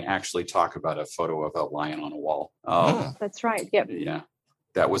when I actually talk about a photo of a lion on a wall. That's right. Yep. Yeah.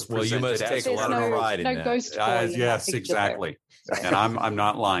 That was presented. Well, you must take a lot of pride in that. Ghost yes, exactly. And I'm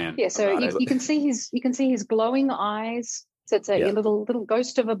not lying. Yeah. So you can see his glowing eyes. So it's a little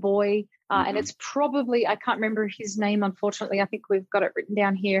ghost of a boy, and it's probably, I can't remember his name. Unfortunately, I think we've got it written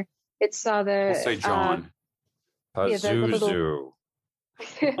down here. It's we'll say John. Pazuzu.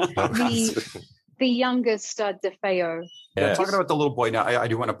 The youngest DeFeo. Yeah, talking about the little boy now, I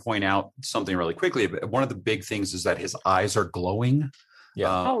do want to point out something really quickly. One of the big things is that his eyes are glowing.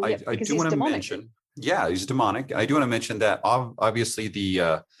 Yeah, I do want to mention. Yeah, he's demonic. I do want to mention that obviously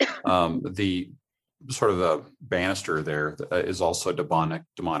the sort of the banister there is also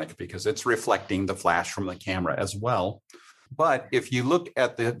demonic because it's reflecting the flash from the camera as well. But if you look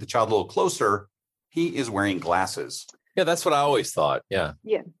at the child a little closer, he is wearing glasses. Yeah, that's what I always thought. Yeah.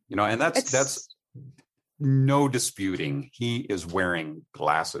 Yeah. And that's no disputing. He is wearing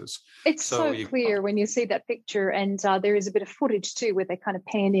glasses. It's so clear when you see that picture, and there is a bit of footage too where they kind of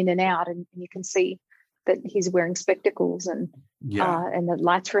pan in and out, and you can see that he's wearing spectacles, and the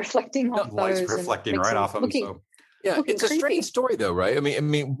lights reflecting off those. Lights reflecting right off him. Yeah, it's a strange story, though, right? I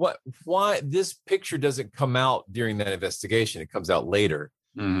mean, why this picture doesn't come out during that investigation? It comes out later.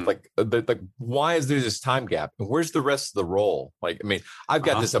 Like, why is there this time gap? And where's the rest of the roll? Like, I mean, I've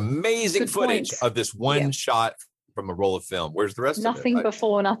got this amazing footage of this one shot from a roll of film. Where's the rest of it? Nothing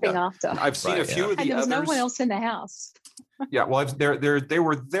before, nothing after. I've seen a few of the and there was others. no one else in the house. Yeah, well, they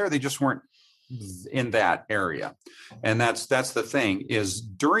were there. They just weren't in that area. And that's the thing is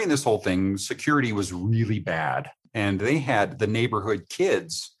during this whole thing, security was really bad. And they had the neighborhood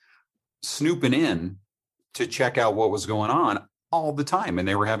kids snooping in to check out what was going on all the time. And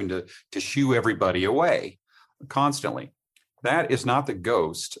they were having to shoo everybody away constantly. That is not the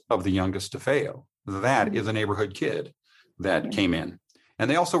ghost of the youngest DeFeo. That is a neighborhood kid that came in. And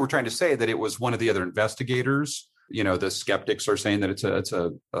they also were trying to say that it was one of the other investigators. The skeptics are saying that it's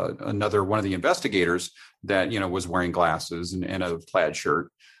another one of the investigators that, was wearing glasses and a plaid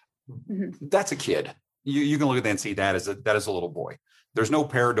shirt. Mm-hmm. That's a kid. You can look at that and see that is a little boy. There's no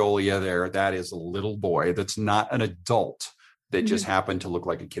pareidolia there. That is a little boy. That's not an adult that just happened to look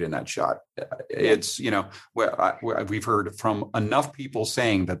like a kid in that shot. It's, we've heard from enough people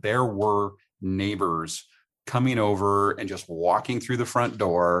saying that there were neighbors coming over and just walking through the front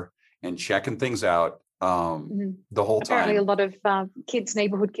door and checking things out the whole time. Apparently a lot of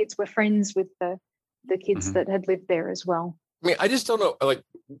neighborhood kids were friends with the kids that had lived there as well. I mean, I just don't know, like,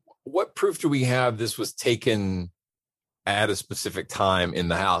 what proof do we have this was taken at a specific time in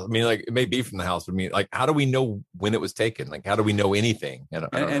the house? I mean, like, it may be from the house, but I mean, like, how do we know when it was taken? Like, how do we know anything?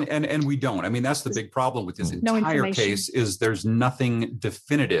 And we don't. I mean, that's the big problem with this entire case is there's nothing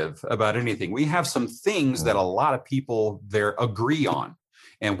definitive about anything. We have some things that a lot of people there agree on,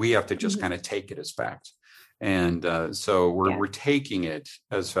 and we have to just kind of take it as fact. And so we're taking it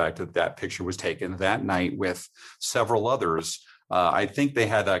as fact that picture was taken that night with several others. I think they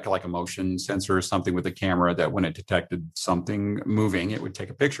had like a motion sensor or something with a camera that when it detected something moving, it would take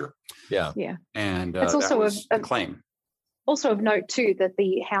a picture. Yeah. Yeah. And it's also that was a claim. Also of note, too, that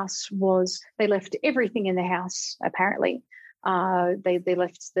the house they left everything in the house, apparently. They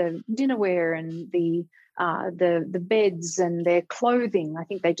left the dinnerware and the beds and their clothing. I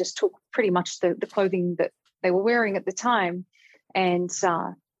think they just took pretty much the clothing that they were wearing at the time and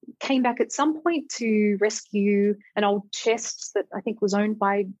came back at some point to rescue an old chest that I think was owned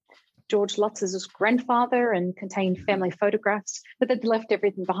by George Lutz's grandfather and contained family photographs, but they'd left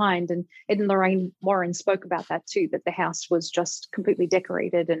everything behind. And Ed and Lorraine Warren spoke about that too, that the house was just completely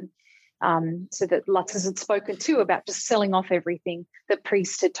decorated. And so that Lutz had spoken too about just selling off everything. The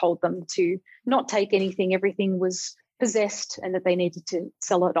priest had told them to not take anything. Everything was possessed and that they needed to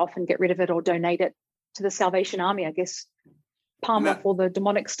sell it off and get rid of it or donate it to the Salvation Army, I guess. Palm off all the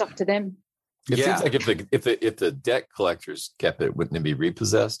demonic stuff to them. It seems like if the debt collectors kept it, wouldn't it be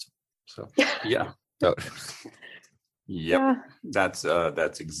repossessed? So yeah. So,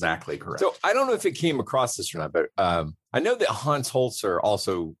 that's exactly correct. So I don't know if it came across this or not, but I know that Hans Holzer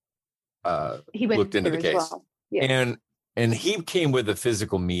also looked into the case. Well. Yeah. And he came with a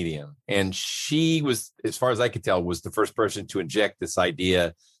physical medium, and she was, as far as I could tell, was the first person to inject this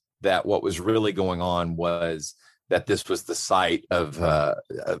idea that what was really going on was that this was the site of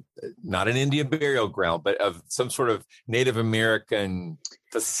not an Indian burial ground, but of some sort of Native American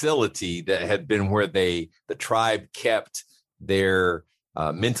facility that had been where the tribe kept their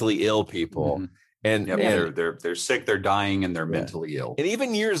mentally ill people. Mm-hmm. And they're sick, they're dying, and they're mentally ill. And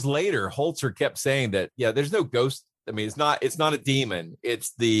even years later, Holzer kept saying that, there's no ghost. I mean, it's not a demon.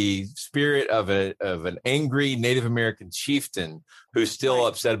 It's the spirit of an angry Native American chieftain who's still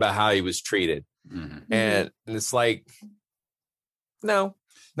upset about how he was treated. Mm-hmm. And it's like, no.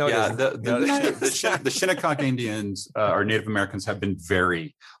 The Shinnecock Indians or Native Americans have been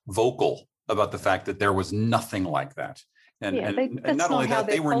very vocal about the fact that there was nothing like that. And not only that,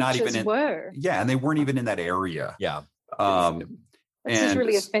 they were not even in. And they weren't even in that area. Yeah, this is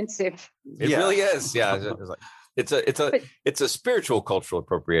really offensive. It really is. Yeah, it's a spiritual cultural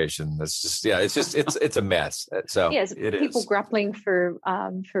appropriation. That's just it's a mess. So people grappling for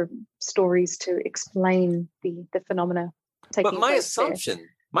stories to explain the phenomena taking place. But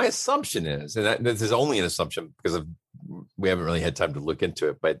my assumption is, and this is only an assumption because we haven't really had time to look into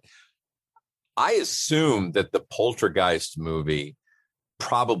it, but I assume that the Poltergeist movie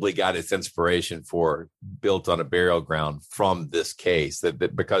probably got its inspiration for Built on a Burial Ground from this case,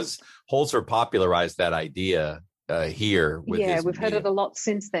 that because Holzer popularized that idea here. With his we've heard it a lot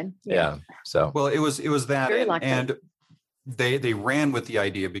since then. Yeah. So well, it was that, Very likely. and they ran with the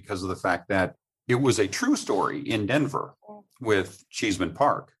idea because of the fact that it was a true story in Denver with Cheeseman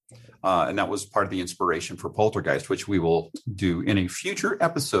Park. And that was part of the inspiration for Poltergeist, which we will do in a future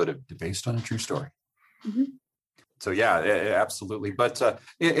episode of Based on a True Story. Mm-hmm. So, yeah, absolutely. But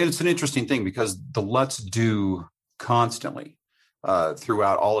it's an interesting thing because the Lutz do constantly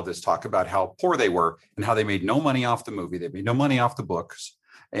throughout all of this talk about how poor they were and how they made no money off the movie. They made no money off the books.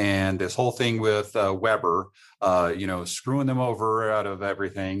 And this whole thing with Weber, screwing them over out of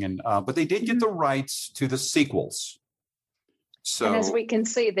everything. And but they did get the rights to the sequels. So, and as we can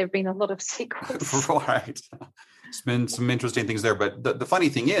see, there have been a lot of sequels. Right. It's been some interesting things there. But the funny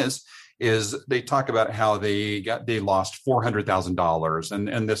thing is they talk about how they lost $400,000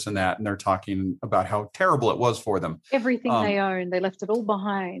 and this and that. And they're talking about how terrible it was for them. Everything they owned, they left it all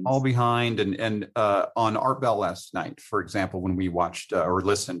behind. And on Art Bell last night, for example, when we watched or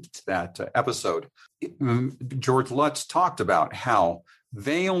listened to that episode, George Lutz talked about how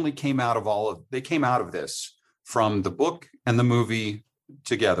they only came out of this from the book and the movie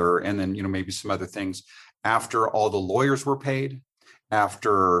together, and then maybe some other things after all the lawyers were paid,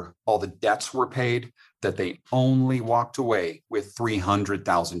 after all the debts were paid, that they only walked away with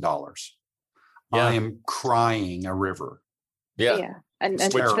 $300,000. Yeah. I am crying a river. Yeah. And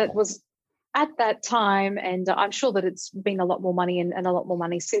that was at that time, and I'm sure that it's been a lot more money and a lot more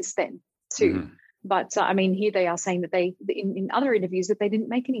money since then too. Mm-hmm. But here they are saying that they, in other interviews, that they didn't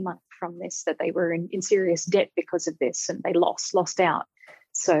make any money from this, that they were in serious debt because of this, and they lost out.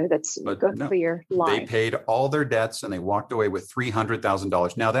 So that's a clear line. They paid all their debts and they walked away with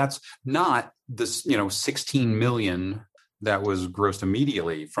 $300,000. Now that's not this, $16 million that was grossed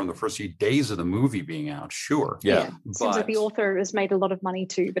immediately from the first few days of the movie being out. Sure. Yeah. It seems like the author has made a lot of money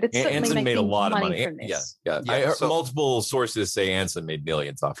too, but it's certainly Anson made a lot of money from this. Yeah. I heard multiple sources say Anson made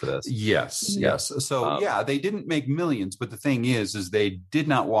millions off of this. Yes. So they didn't make millions, but the thing is they did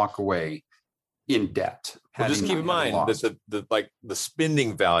not walk away in debt. Well, just keep in mind that the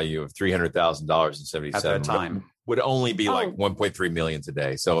spending value of $300,000 in 77 at that time would only be like 1.3 million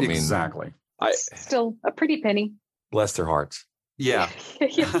today. So I mean, exactly. Still a pretty penny. Bless their hearts. Yeah.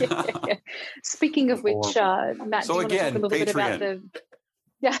 Yeah. Speaking of which, Matt, do you want to talk a little bit about the?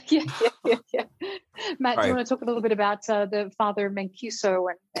 Yeah. Matt, do you want to talk a little bit about the Father Mancuso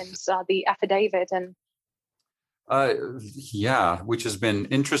and the affidavit and? Which has been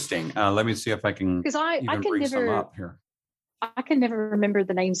interesting. Let me see if I can. Because I can bring never some up here. I can never remember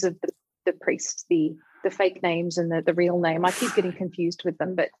the names of the priests, the fake names and the real name. I keep getting confused with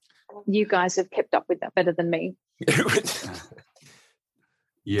them, but you guys have kept up with that better than me.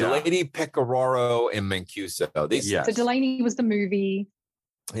 Delaney, Pecoraro, and Mancuso. So Delaney was the movie.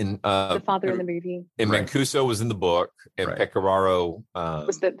 In the father in the movie. And Mancuso was in the book, and Pecoraro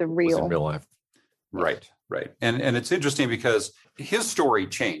was the real was in real life. Right. And it's interesting because his story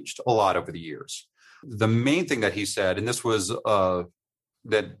changed a lot over the years. The main thing that he said, and this was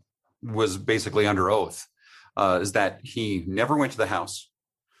that was basically under oath, is that he never went to the house.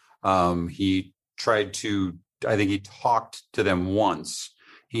 He tried to, I think he talked to them once.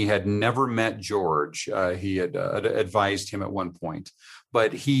 He had never met George. He had advised him at one point,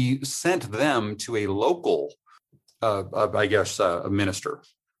 but he sent them to a local, a minister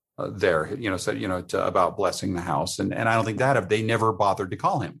there, said, about blessing the house. And I don't think they never bothered to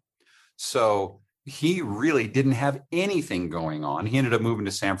call him. So he really didn't have anything going on. He ended up moving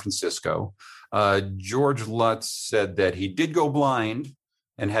to San Francisco. George Lutz said that he did go blind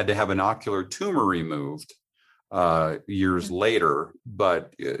and had to have an ocular tumor removed years later,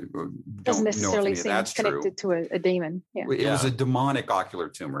 but doesn't necessarily seem connected to a demon. Yeah. It was a demonic ocular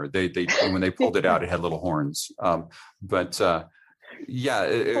tumor. They when they pulled it out, it had little horns.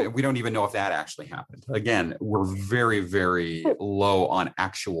 We don't even know if that actually happened. Again, we're very, very low on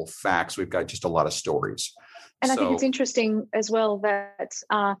actual facts. We've got just a lot of stories. And I think it's interesting as well that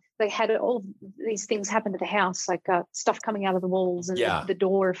they had all these things happen to the house, like stuff coming out of the walls and the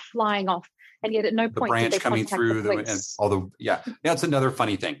door flying off. And yet at no point branch did they coming through the police. That's another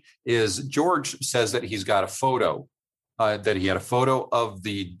funny thing is George says that he's got a photo, that he had a photo of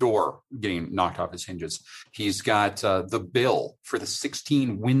the door getting knocked off his hinges. He's got the bill for the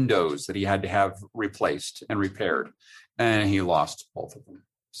 16 windows that he had to have replaced and repaired, and he lost both of them.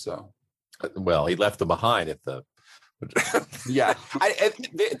 So, well, he left them behind at the.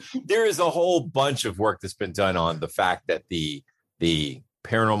 There is a whole bunch of work that's been done on the fact that the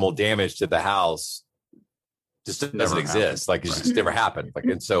paranormal damage to the house just doesn't exist. Like it's just never happened. Like,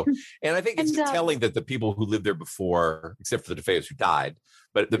 and I think it's telling that the people who lived there before, except for the DeFeos who died,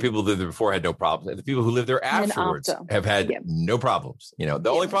 but the people who lived there before had no problems. And the people who lived there afterwards have had no problems. You know, the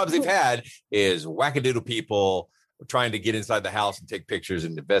only problems they've had is wackadoodle people trying to get inside the house and take pictures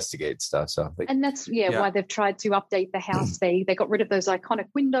and investigate stuff. So, and that's why they've tried to update the house. They got rid of those iconic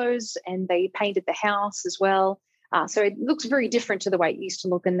windows and they painted the house as well. So it looks very different to the way it used to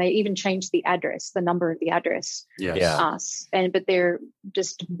look, and they even changed the address, the number of the address. But they're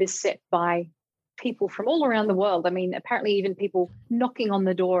just beset by people from all around the world. I mean, apparently even people knocking on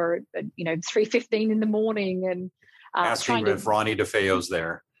the door at 3:15 in the morning and asking if Ronnie DeFeo's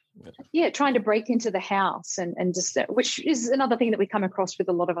there. Yeah, trying to break into the house and just which is another thing that we come across with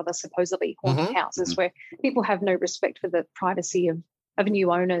a lot of other supposedly haunted houses where people have no respect for the privacy of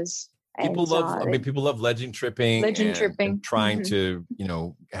new owners. People love legend tripping, and trying to,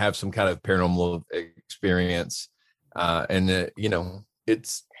 have some kind of paranormal experience. I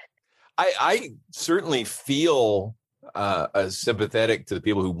certainly feel sympathetic to the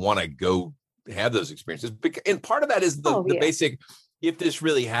people who want to go have those experiences. And part of that is the basic, if this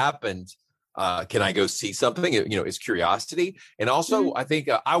really happened, can I go see something? Is curiosity. And also I think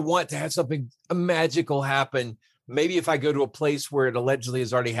I want to have something magical happen. Maybe if I go to a place where it allegedly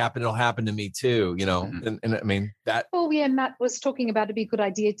has already happened, it'll happen to me too, and I mean that. Well, yeah, Matt was talking about it'd be a good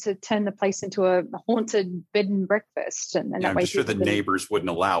idea to turn the place into a haunted bed and breakfast. And that I'm way sure the neighbors wouldn't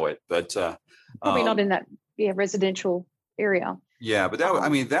allow it, but probably not in that residential area. Yeah, but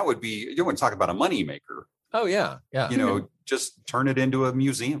that would be, you want to talk about a moneymaker. Oh, yeah. Yeah. Just turn it into a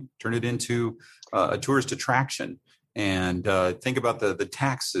museum, turn it into a tourist attraction, and think about the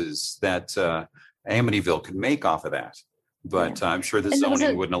taxes that Amityville could make off of that. But I'm sure the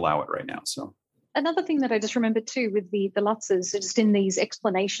zoning wouldn't allow it right now. So another thing that I just remembered too with the Lutzes, just in these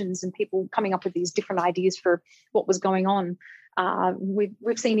explanations and people coming up with these different ideas for what was going on. We've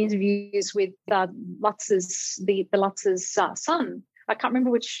seen interviews with Lutz's, the Lutz's son. I can't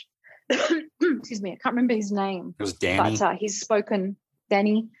remember which. Excuse me, I can't remember his name. It was Danny. But he's spoken,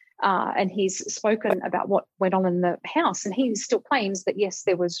 Danny, and he's spoken about what went on in the house. And he still claims that, yes,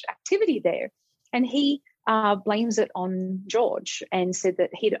 there was activity there. And he blames it on George and said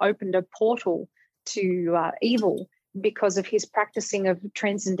that he'd opened a portal to evil because of his practicing of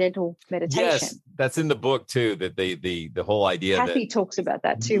transcendental meditation. Yes, that's in the book too, that the whole idea Kathy that talks about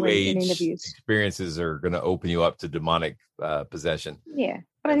that too in interviews. Experiences are going to open you up to demonic possession. Yeah.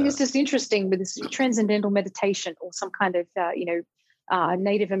 But I think it's just interesting with this transcendental meditation or some kind of,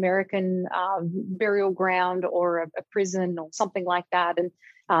 Native American burial ground or a prison or something like that.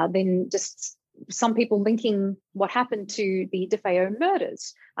 And then just some people linking what happened to the DeFeo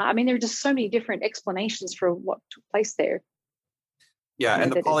murders. There are just so many different explanations for what took place there. Yeah,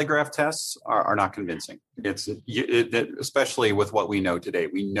 and the polygraph tests are not convincing. Especially with what we know today.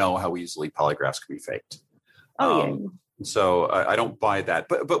 We know how easily polygraphs can be faked. So I don't buy that.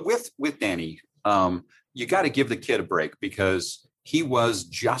 But with Danny, you got to give the kid a break because he was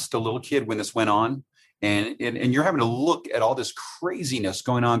just a little kid when this went on. And you're having to look at all this craziness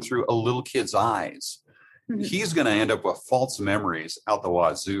going on through a little kid's eyes. Mm-hmm. He's going to end up with false memories out the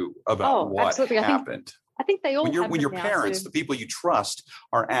wazoo about what happened. I think they all when your parents, the people you trust,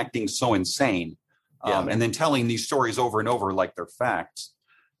 are acting so insane and then telling these stories over and over like they're facts.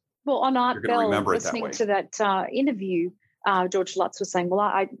 Well, on Art Bell, listening to that interview, George Lutz was saying, well,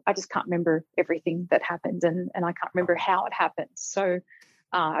 I just can't remember everything that happened and I can't remember how it happened. So,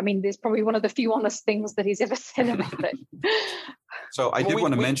 there's probably one of the few honest things that he's ever said about it. So I did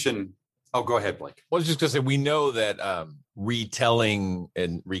want to mention, go ahead, Blake. Well, I was just going to say, we know that retelling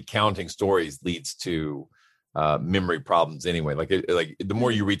and recounting stories leads to memory problems anyway. Like the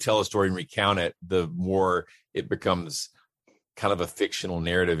more you retell a story and recount it, the more it becomes kind of a fictional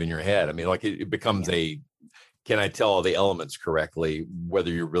narrative in your head. It becomes can I tell all the elements correctly?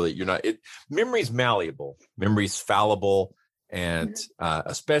 Whether you're not. Memory's malleable. Memory's fallible. And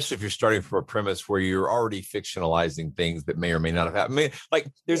especially if you're starting from a premise where you're already fictionalizing things that may or may not have happened.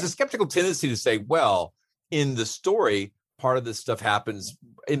 There's a skeptical tendency to say, well, in the story, part of this stuff happens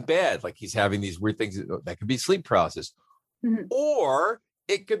in bed. Like he's having these weird things that could be sleep paralysis, or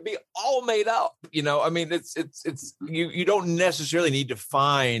it could be all made up. It's you don't necessarily need to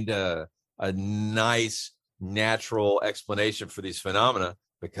find a nice natural explanation for these phenomena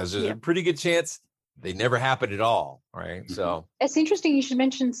because there's a pretty good chance they never happen at all, right? So it's interesting you should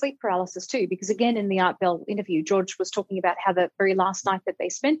mention sleep paralysis too, because again, in the Art Bell interview, George was talking about how the very last night that they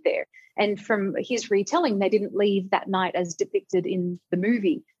spent there, and from his retelling, they didn't leave that night as depicted in the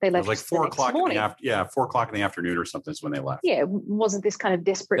movie. They left like 4 o'clock in the afternoon. Yeah, 4 o'clock in the afternoon or something is when they left. Yeah, wasn't this kind of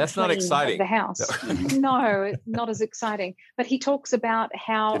desperate? That's not exciting. Of the house. No, not as exciting. But he talks about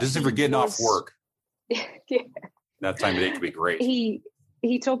how it isn't for getting off work. Yeah. That time of day could be great.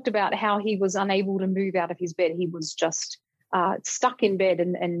 He talked about how he was unable to move out of his bed. He was just stuck in bed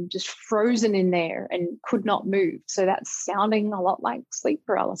and just frozen in there and could not move. So that's sounding a lot like sleep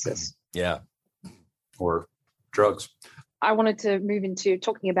paralysis. Yeah. Or drugs. I wanted to move into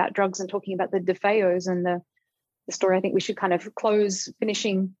talking about drugs and talking about the DeFeos and the story. I think we should kind of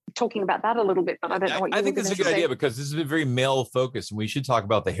finishing talking about that a little bit, but I don't know what you I think that's a good idea because this is very male focused and we should talk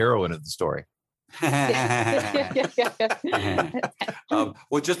about the heroine of the story. Well,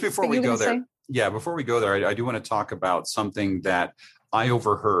 just before we go there, I do want to talk about something that I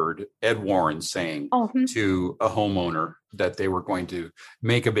overheard Ed Warren saying to a homeowner that they were going to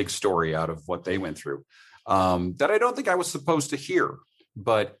make a big story out of what they went through. That I don't think I was supposed to hear,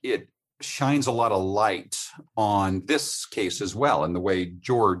 but it shines a lot of light on this case as well and the way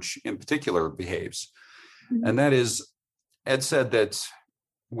George in particular behaves. Mm-hmm. And that is, Ed said that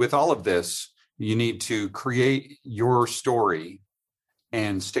with all of this, you need to create your story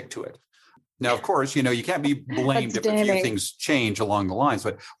and stick to it. Now, of course, you can't be blamed if a few things change along the lines,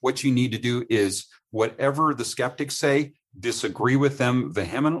 but what you need to do is whatever the skeptics say, disagree with them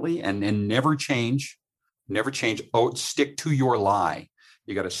vehemently and never change. Oh, stick to your lie.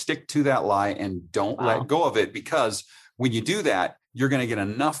 You got to stick to that lie and don't let go of it, because when you do that, you're going to get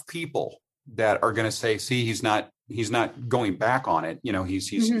enough people that are going to say, see, he's not going back on it.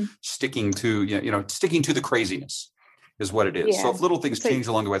 He's sticking to, sticking to the craziness is what it is. Yeah. So if little things change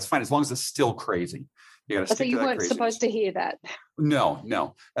along the way, it's fine. As long as it's still crazy. You got to stick to that. So you weren't supposed to hear that.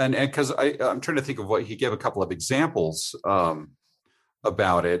 No. And because I'm trying to think of what he gave a couple of examples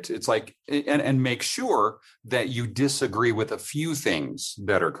about it. It's like, and make sure that you disagree with a few things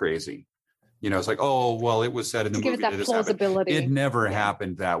that are crazy. It's like, oh, well, it was said in the movie that this plausibility. Happened. It never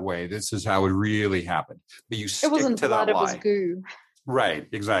happened that way. This is how it really happened. But you stick to that lie. It was goo. Right,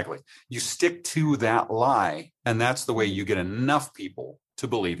 exactly. You stick to that lie, and that's the way you get enough people to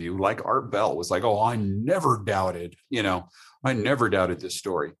believe you. Like Art Bell was like, oh, I never doubted this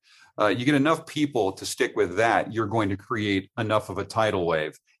story. You get enough people to stick with that, you're going to create enough of a tidal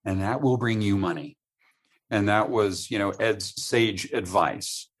wave, and that will bring you money. And that was, Ed's sage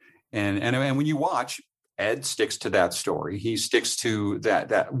advice. And when you watch, Ed sticks to that story. He sticks to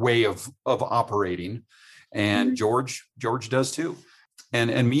that way of operating, and George does too.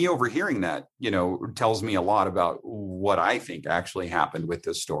 And me overhearing that, tells me a lot about what I think actually happened with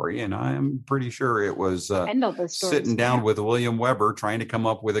this story. And I'm pretty sure it was sitting down with William Weber trying to come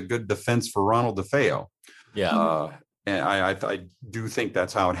up with a good defense for Ronald DeFeo. Yeah. And I do think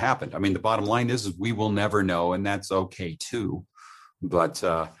that's how it happened. I mean, the bottom line is we will never know, and that's okay too. But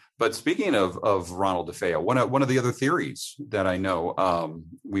speaking of Ronald DeFeo, one of the other theories that I know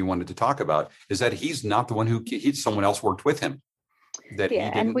we wanted to talk about is that he's not the one someone else worked with him. That he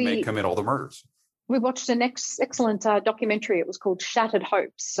didn't commit all the murders. We watched an excellent documentary. It was called Shattered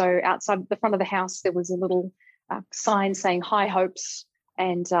Hopes. So outside the front of the house, there was a little sign saying High Hopes.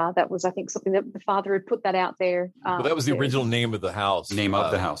 And that was, I think, something that the father had put that out there. Well, that was the original name of the house. Name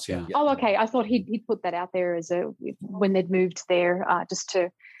of the house, yeah. Oh, okay. I thought he'd put that out there when they'd moved there, just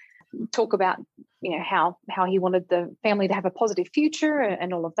to talk about, how he wanted the family to have a positive future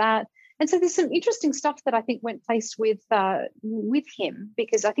and all of that. And so there's some interesting stuff that I think went place with him,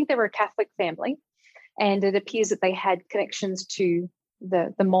 because I think they were a Catholic family, and it appears that they had connections to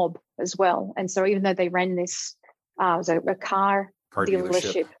the mob as well. And so even though they ran this was a car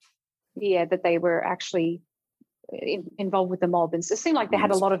dealership, that they were actually involved with the mob, and so it seemed like they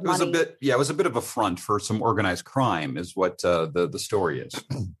had a lot of money. It was a bit of a front for some organized crime, is what the story is.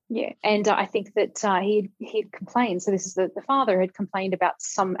 Yeah, and I think that he'd complained. So this is the father had complained about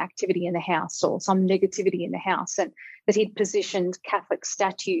some activity in the house or some negativity in the house, and that he'd positioned Catholic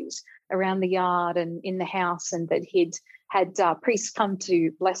statues around the yard and in the house, and that he'd had priests come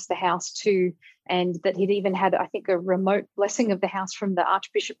to bless the house too, and that he'd even had, I think, a remote blessing of the house from the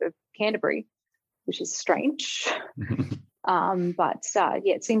Archbishop of Canterbury, which is strange. But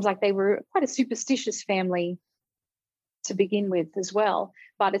it seems like they were quite a superstitious family to begin with as well.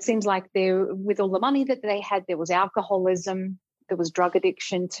 But it seems like with all the money that they had, there was alcoholism, there was drug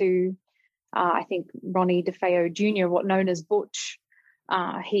addiction too. I think Ronnie DeFeo Jr., what known as Butch,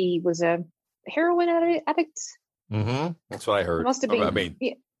 he was a heroin addict. Mm-hmm. That's what I heard. It must have been.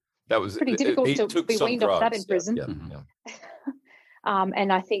 that was pretty difficult he to took be some weaned off that drugs. in prison. Yeah.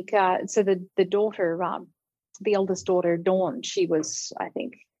 And I think so. The daughter, the eldest daughter, Dawn, she was, I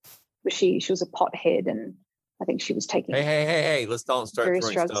think, she was a pothead, and I think she was taking. Hey! Let's don't start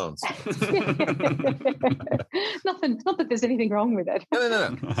throwing drugs. stones. Not that there's anything wrong with it.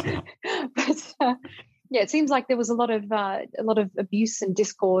 No. But yeah, it seems like there was a lot of abuse and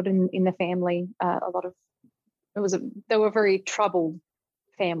discord in the family. They were a very troubled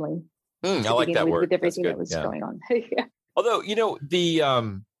family. I like that word. With everything that was going on. Yeah. Although,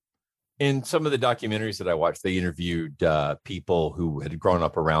 the in some of the documentaries that I watched, they interviewed people who had grown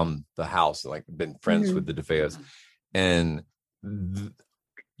up around the house, like been friends with the DeFeos. And,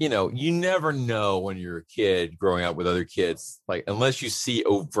 you never know when you're a kid growing up with other kids, like unless you see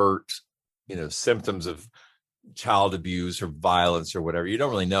overt, symptoms of child abuse or violence or whatever, you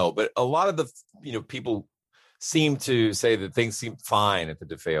don't really know. But a lot of the, people seem to say that things seemed fine at the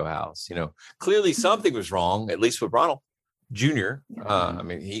DeFeo house. Clearly something was wrong, at least with Ronald Jr.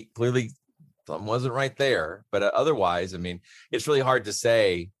 He clearly something wasn't right there, but otherwise, it's really hard to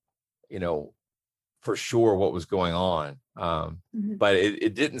say, for sure what was going on. But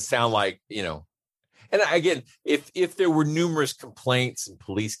it didn't sound like, and again, if there were numerous complaints and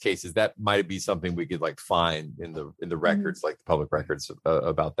police cases, that might be something we could find in the records, like the public records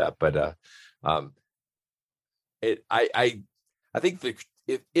about that. But I think that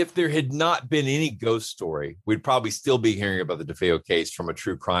if there had not been any ghost story, we'd probably still be hearing about the DeFeo case from a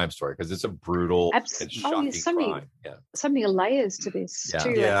true crime story, because it's a brutal and shocking crime. So many layers to this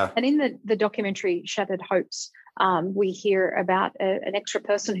too. Yeah. And in the documentary Shattered Hopes, we hear about an extra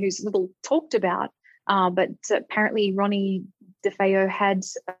person who's little talked about, but apparently Ronnie DeFeo had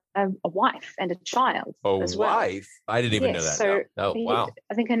a wife and a child. As well. Wife? I didn't even know that. So wow.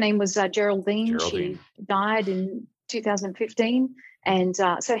 I think her name was Geraldine. She died in 2015. And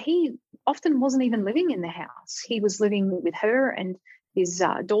so he often wasn't even living in the house. He was living with her and his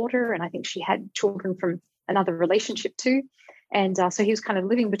daughter, and I think she had children from another relationship too. And so he was kind of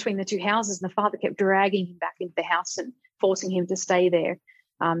living between the two houses, and the father kept dragging him back into the house and forcing him to stay there.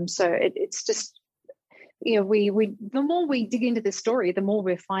 So it's just, we the more we dig into this story, the more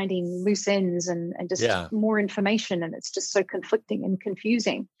we're finding loose ends and just more information, and it's just so conflicting and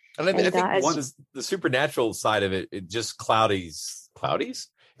confusing. And I think the supernatural side of it just clouds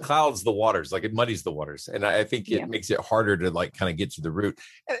the waters, like it muddies the waters. And I think it makes it harder to kind of get to the root.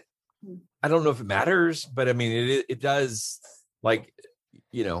 And I don't know if it matters, but it does,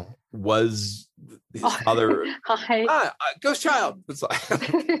 was his father ghost child? It's like,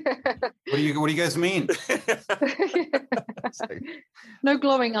 what do you guys mean? No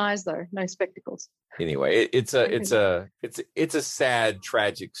glowing eyes though, no spectacles. Anyway, it's a sad,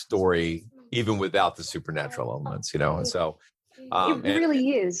 tragic story, even without the supernatural elements, and so it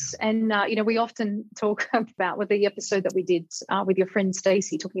really is. And we often talk about with the episode that we did with your friend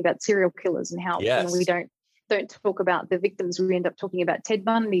Stacey, talking about serial killers and how we don't talk about the victims. We end up talking about Ted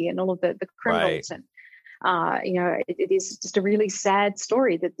Bundy and all of the criminals. Right. And it is just a really sad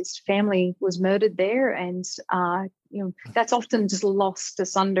story that this family was murdered there, and that's often just lost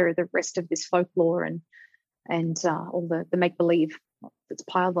asunder the rest of this folklore and all the make believe that's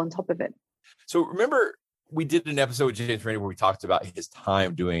piled on top of it. So remember, we did an episode with James Randi where we talked about his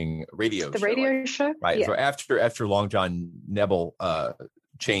time doing radio show, right? Yeah. So after Long John Nebel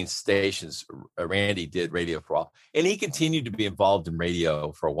changed stations, Randy did radio for a while, and he continued to be involved in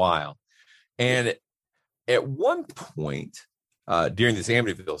radio for a while. And at one point during this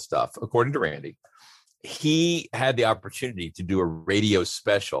Amityville stuff, according to Randy, he had the opportunity to do a radio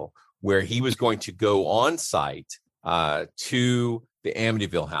special where he was going to go on site to the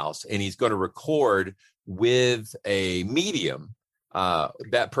Amityville house, and he's going to record with a medium.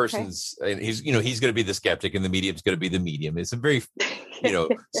 That person's, and he's going to be the skeptic, and the medium's going to be the medium. It's a very,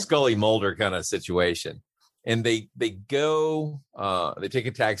 Scully Mulder kind of situation. And they go, they take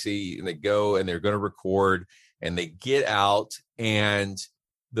a taxi and they go, and they're going to record, and they get out, and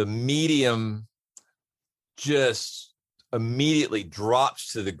the medium just immediately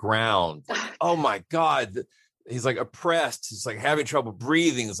drops to the ground. Like, oh my God. He's oppressed. He's having trouble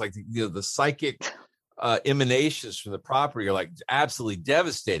breathing. It's the psychic emanations from the property are absolutely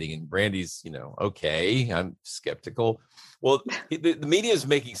devastating. And Brandy's, okay, I'm skeptical. Well, the media is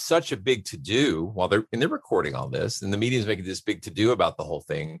making such a big to-do while they're recording all this, and the media is making this big to-do about the whole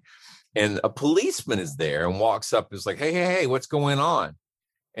thing. And a policeman is there and walks up and is like, hey, what's going on?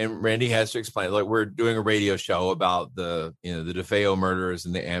 And Randy has to explain, we're doing a radio show about the DeFeo murders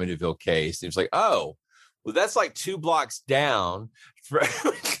and the Amityville case. And he's like, oh, well, that's 2 blocks down.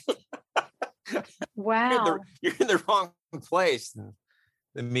 Wow. You're in the wrong place.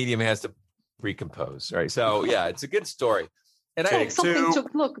 the medium has to recompose, right? So yeah, it's a good story. And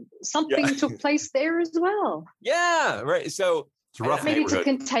something took place there as well. Yeah, right. So it's a rough maybe it's a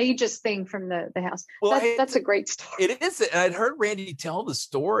contagious thing from the house. Well, that's a great story. It is. And I'd heard Randy tell the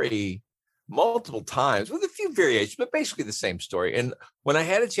story multiple times with a few variations, but basically the same story. And when I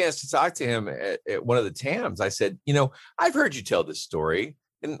had a chance to talk to him at one of the TAMs, I said, I've heard you tell this story.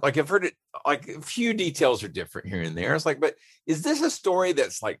 And like, I've heard it, like a few details are different here and there. It's like, but is this a story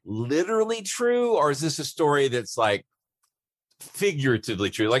that's like literally true? Or is this a story that's like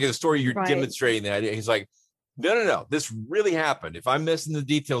figuratively true? Like a story you're demonstrating the idea. He's like, no, this really happened. If I'm messing the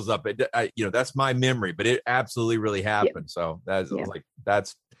details up, that's my memory, but it absolutely really happened. Yep. So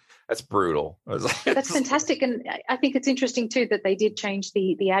that's brutal. That's fantastic. And I think it's interesting too, that they did change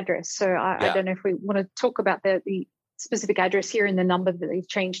the address. So I don't know if we want to talk about the specific address here and the number that they've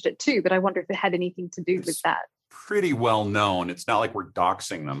changed it to, but I wonder if it had anything to do with that. Pretty well known. It's not like we're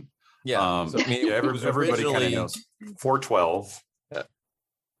doxing them. Yeah. Everybody kind of knows 412.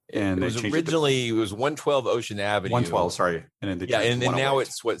 And it was 112 Ocean Avenue. 112, sorry. And then now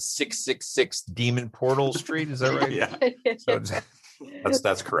it's 666 Demon Portal Street. Is that right? Yeah. So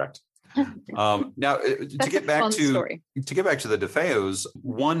that's correct. Now to get back to the DeFeos,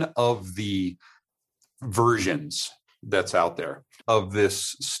 one of the versions that's out there of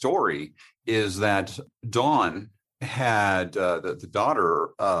this story is that Dawn had the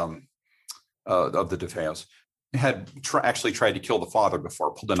daughter of the DeFeos had actually tried to kill the father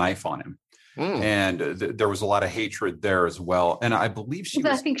before, pulled a knife on him. And there was a lot of hatred there as well. And I believe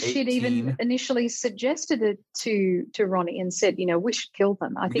I think 18. She'd even initially suggested it to Ronnie and said, we should kill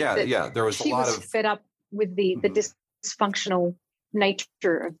them. I think there was she was fed up with the dysfunctional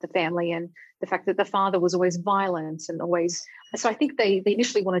nature of the family and the fact that the father was always violent and always. So I think they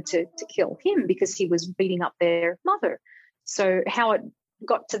initially wanted to kill him because he was beating up their mother. So how it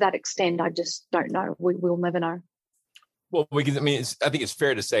got to that extent, I just don't know. We'll never know. Well, I think it's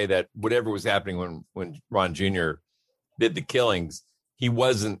fair to say that whatever was happening when Ron Jr. did the killings, it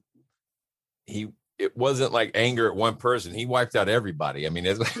wasn't like anger at one person. He wiped out everybody. I mean,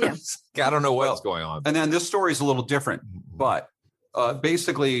 I don't know what's going on. And then this story is a little different, but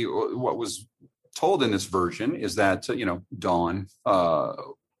basically what was told in this version is that, Dawn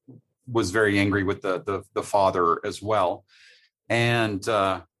was very angry with the father as well. And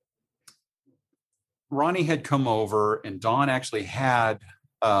Ronnie had come over and Dawn actually had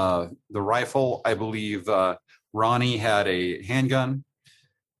the rifle. I believe Ronnie had a handgun,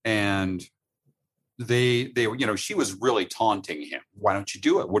 and they were, she was really taunting him. Why don't you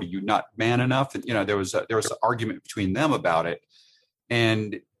do it? What, are you not man enough? And, there was an argument between them about it.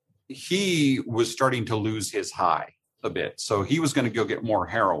 And he was starting to lose his high a bit. So he was going to go get more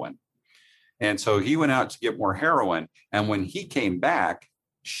heroin. And so he went out to get more heroin. And when he came back,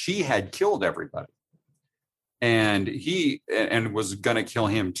 she had killed everybody. And he was going to kill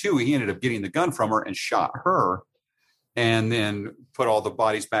him too. He ended up getting the gun from her and shot her, and then put all the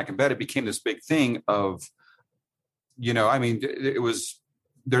bodies back in bed. It became this big thing of, it was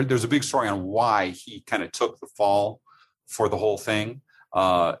there's a big story on why he kind of took the fall for the whole thing.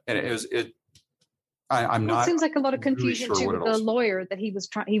 And I'm not. It seems like a lot of confusion really sure too with the lawyer that he was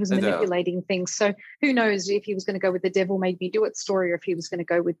manipulating things. So who knows if he was going to go with the devil made me do it story, or if he was going to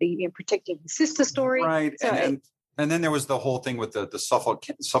go with the protecting his sister story. Right. So and then there was the whole thing with the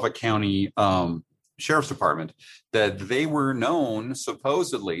Suffolk County Sheriff's Department, that they were known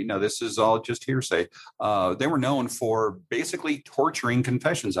supposedly. Now this is all just hearsay. They were known for basically torturing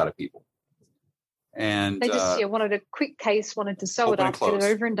confessions out of people. And they just wanted a quick case, wanted to sew it up, get it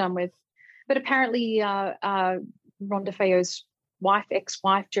over and done with. But apparently, Ron DeFeo's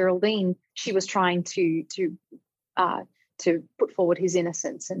ex-wife Geraldine, she was trying to put forward his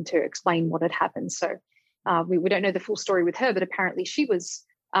innocence and to explain what had happened. So we don't know the full story with her, but apparently she was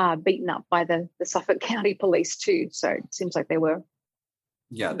beaten up by the Suffolk County Police too. So it seems like they were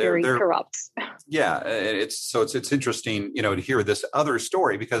very corrupt. Yeah, it's interesting, to hear this other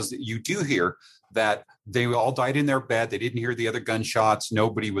story, because you do hear that they all died in their bed. They didn't hear the other gunshots.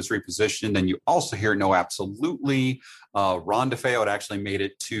 Nobody was repositioned. And you also hear, no, absolutely. Ron DeFeo had actually made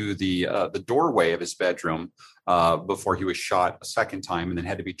it to the doorway of his bedroom before he was shot a second time, and then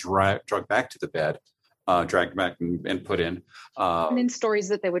had to be dragged back to the bed, dragged back and put in. And then stories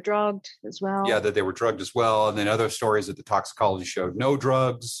that they were drugged as well. Yeah, that they were drugged as well. And then other stories that the toxicology showed no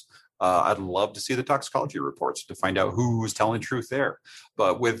drugs. I'd love to see the toxicology reports to find out who was telling the truth there.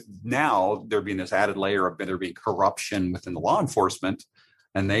 But with now there being this added layer of there being corruption within the law enforcement,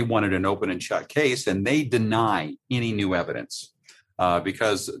 and they wanted an open and shut case, and they deny any new evidence.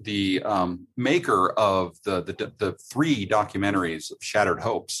 because the maker of the 3 documentaries of Shattered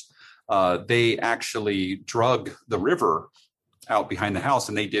Hopes, they actually drug the river out behind the house,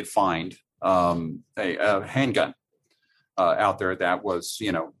 and they did find a handgun out there that was,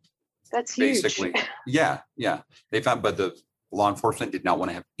 that's basically huge. yeah. They found, but the law enforcement did not want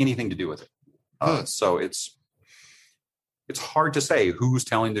to have anything to do with it. So it's hard to say who's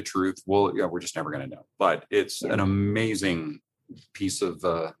telling the truth. Well, we're just never going to know. But it's an amazing piece of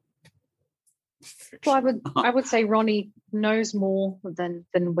fiction. Well, I would say Ronnie knows more than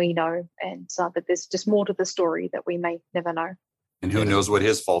we know, and that there's just more to the story that we may never know. And who knows what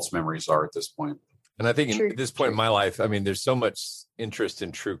his false memories are at this point. And I think at this point in my life, I mean, there's so much interest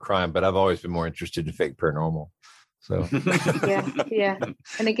in true crime, but I've always been more interested in fake paranormal. So yeah.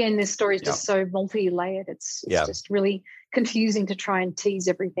 And again, this story is just so multi-layered. It's just really confusing to try and tease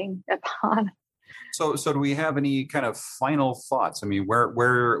everything apart. So do we have any kind of final thoughts? I mean,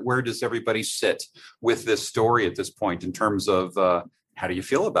 where does everybody sit with this story at this point in terms of how do you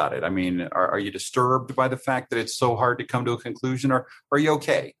feel about it? I mean, are you disturbed by the fact that it's so hard to come to a conclusion, or are you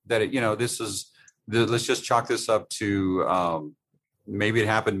okay that let's just chalk this up to maybe it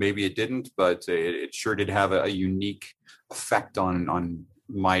happened, maybe it didn't, but it sure did have a unique effect on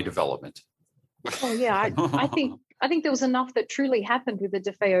my development. Oh yeah, I think there was enough that truly happened with the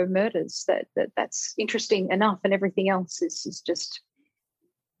DeFeo murders that's interesting enough, and everything else is just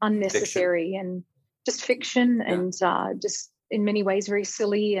unnecessary and just fiction and just in many ways very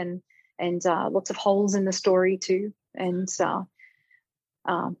silly and lots of holes in the story too. And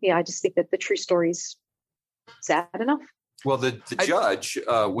I just think that the true story's sad enough. Well, the judge,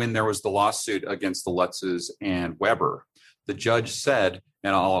 when there was the lawsuit against the Lutzes and Weber, the judge said,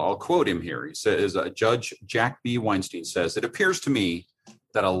 and I'll quote him here. He says, Judge Jack B. Weinstein says, "It appears to me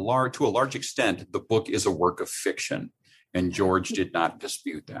that to a large extent, the book is a work of fiction." And George did not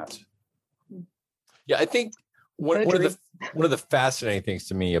dispute that. Yeah, I think one of the fascinating things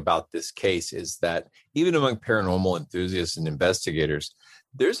to me about this case is that even among paranormal enthusiasts and investigators,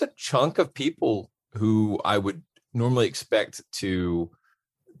 there's a chunk of people who I would normally expect to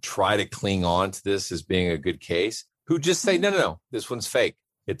try to cling on to this as being a good case, who just say, no, this one's fake.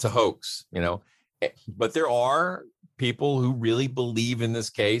 It's a hoax, But there are people who really believe in this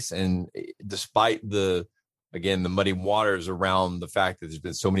case. And despite the muddy waters around the fact that there's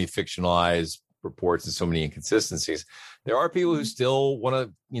been so many fictionalized reports and so many inconsistencies, there are people who still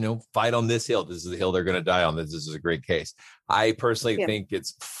want to, fight on this hill. This is the hill they're going to die on. This is a great case. I personally think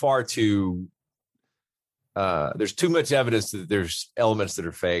it's far too, there's too much evidence that there's elements that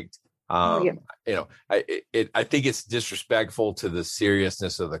are faked. I think it's disrespectful to the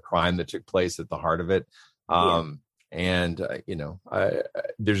seriousness of the crime that took place at the heart of it. There's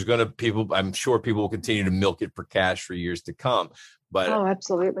going to I'm sure people will continue to milk it for cash for years to come. But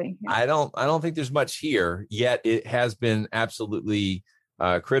absolutely. Yeah. I don't think there's much here yet. It has been absolutely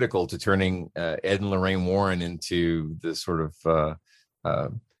critical to turning Ed and Lorraine Warren into the sort of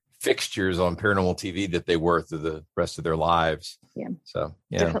fixtures on paranormal TV that they were through the rest of their lives. Yeah. So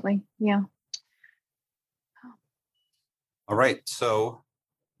definitely. Yeah. All right. So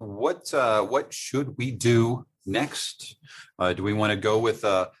what should we do next? Do we want to go with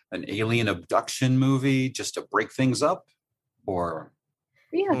an alien abduction movie just to break things up? Or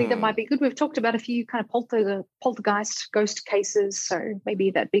I think that might be good. We've talked about a few kind of poltergeist ghost cases, so maybe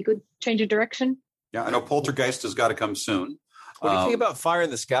that'd be a good change of direction. Yeah, I know Poltergeist has got to come soon. What do you think about Fire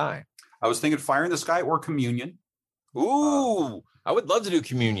in the Sky? I was thinking Fire in the Sky or Communion. Ooh, I would love to do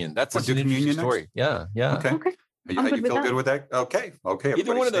Communion. That's an interesting story. Yeah. Okay. You feel good with that? Okay.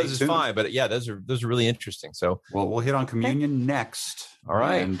 Either one of those is fine, but those are really interesting. So, we'll hit on Communion next. All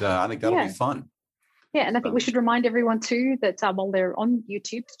right, and I think that'll be fun. Yeah, and I think we should remind everyone too that while they're on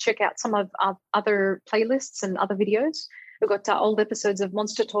YouTube, to check out some of our other playlists and other videos. We've got old episodes of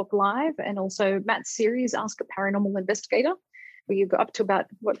Monster Talk Live, and also Matt's series Ask a Paranormal Investigator, where you go up to about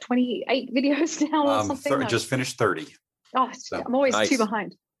 28 videos now or something. Just finished 30. Oh, so, I'm always too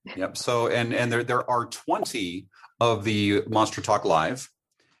behind. Yep. So and there are 20 of the Monster Talk Live,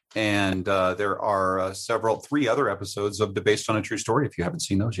 and there are 3 other episodes of Based on a True Story if you haven't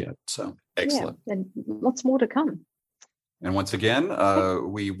seen those yet. So excellent, and lots more to come. And once again,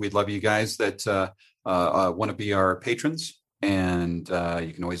 we'd love you guys that want to be our patrons, and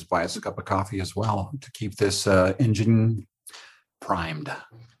you can always buy us a cup of coffee as well to keep this engine primed.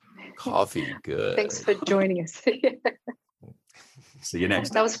 Coffee, good. Thanks for joining us. See you next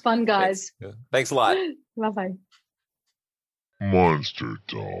time. That was fun, guys. Thanks a lot. Bye-bye. Monster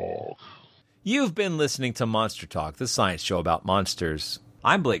Talk. You've been listening to Monster Talk, the science show about monsters.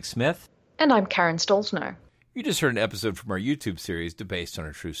 I'm Blake Smith. And I'm Karen Stolzno. You just heard an episode from our YouTube series, Based on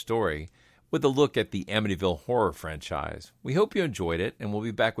a True Story, with a look at the Amityville Horror franchise. We hope you enjoyed it, and we'll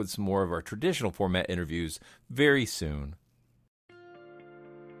be back with some more of our traditional format interviews very soon.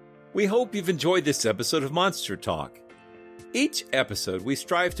 We hope you've enjoyed this episode of Monster Talk. Each episode, we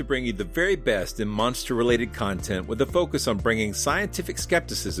strive to bring you the very best in monster-related content with a focus on bringing scientific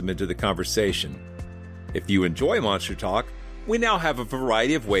skepticism into the conversation. If you enjoy Monster Talk, we now have a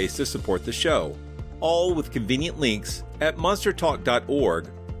variety of ways to support the show, all with convenient links at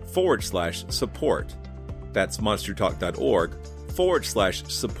monstertalk.org/support. That's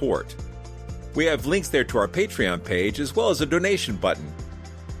monstertalk.org/support. We have links there to our Patreon page as well as a donation button.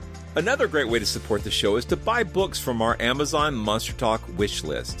 Another great way to support the show is to buy books from our Amazon Monster Talk wish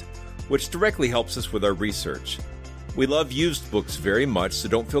list, which directly helps us with our research. We love used books very much, so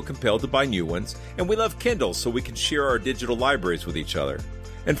don't feel compelled to buy new ones, and we love Kindle so we can share our digital libraries with each other.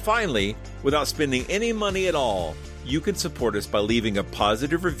 And finally, without spending any money at all, you can support us by leaving a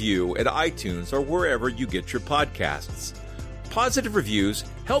positive review at iTunes or wherever you get your podcasts. Positive reviews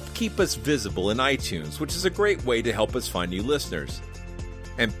help keep us visible in iTunes, which is a great way to help us find new listeners.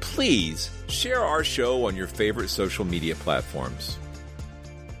 And please share our show on your favorite social media platforms.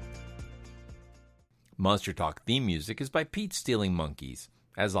 Monster Talk theme music is by Pete Stealing Monkeys.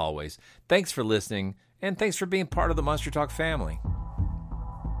 As always, thanks for listening, and thanks for being part of the Monster Talk family.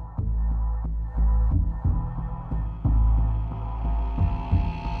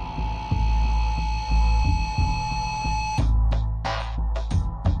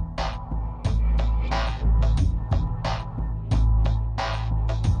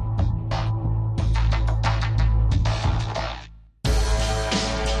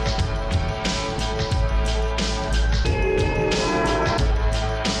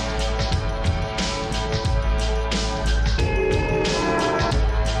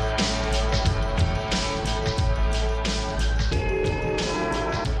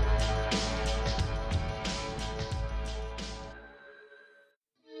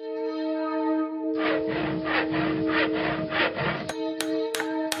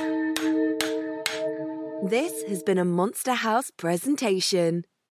 This has been a Monster House presentation.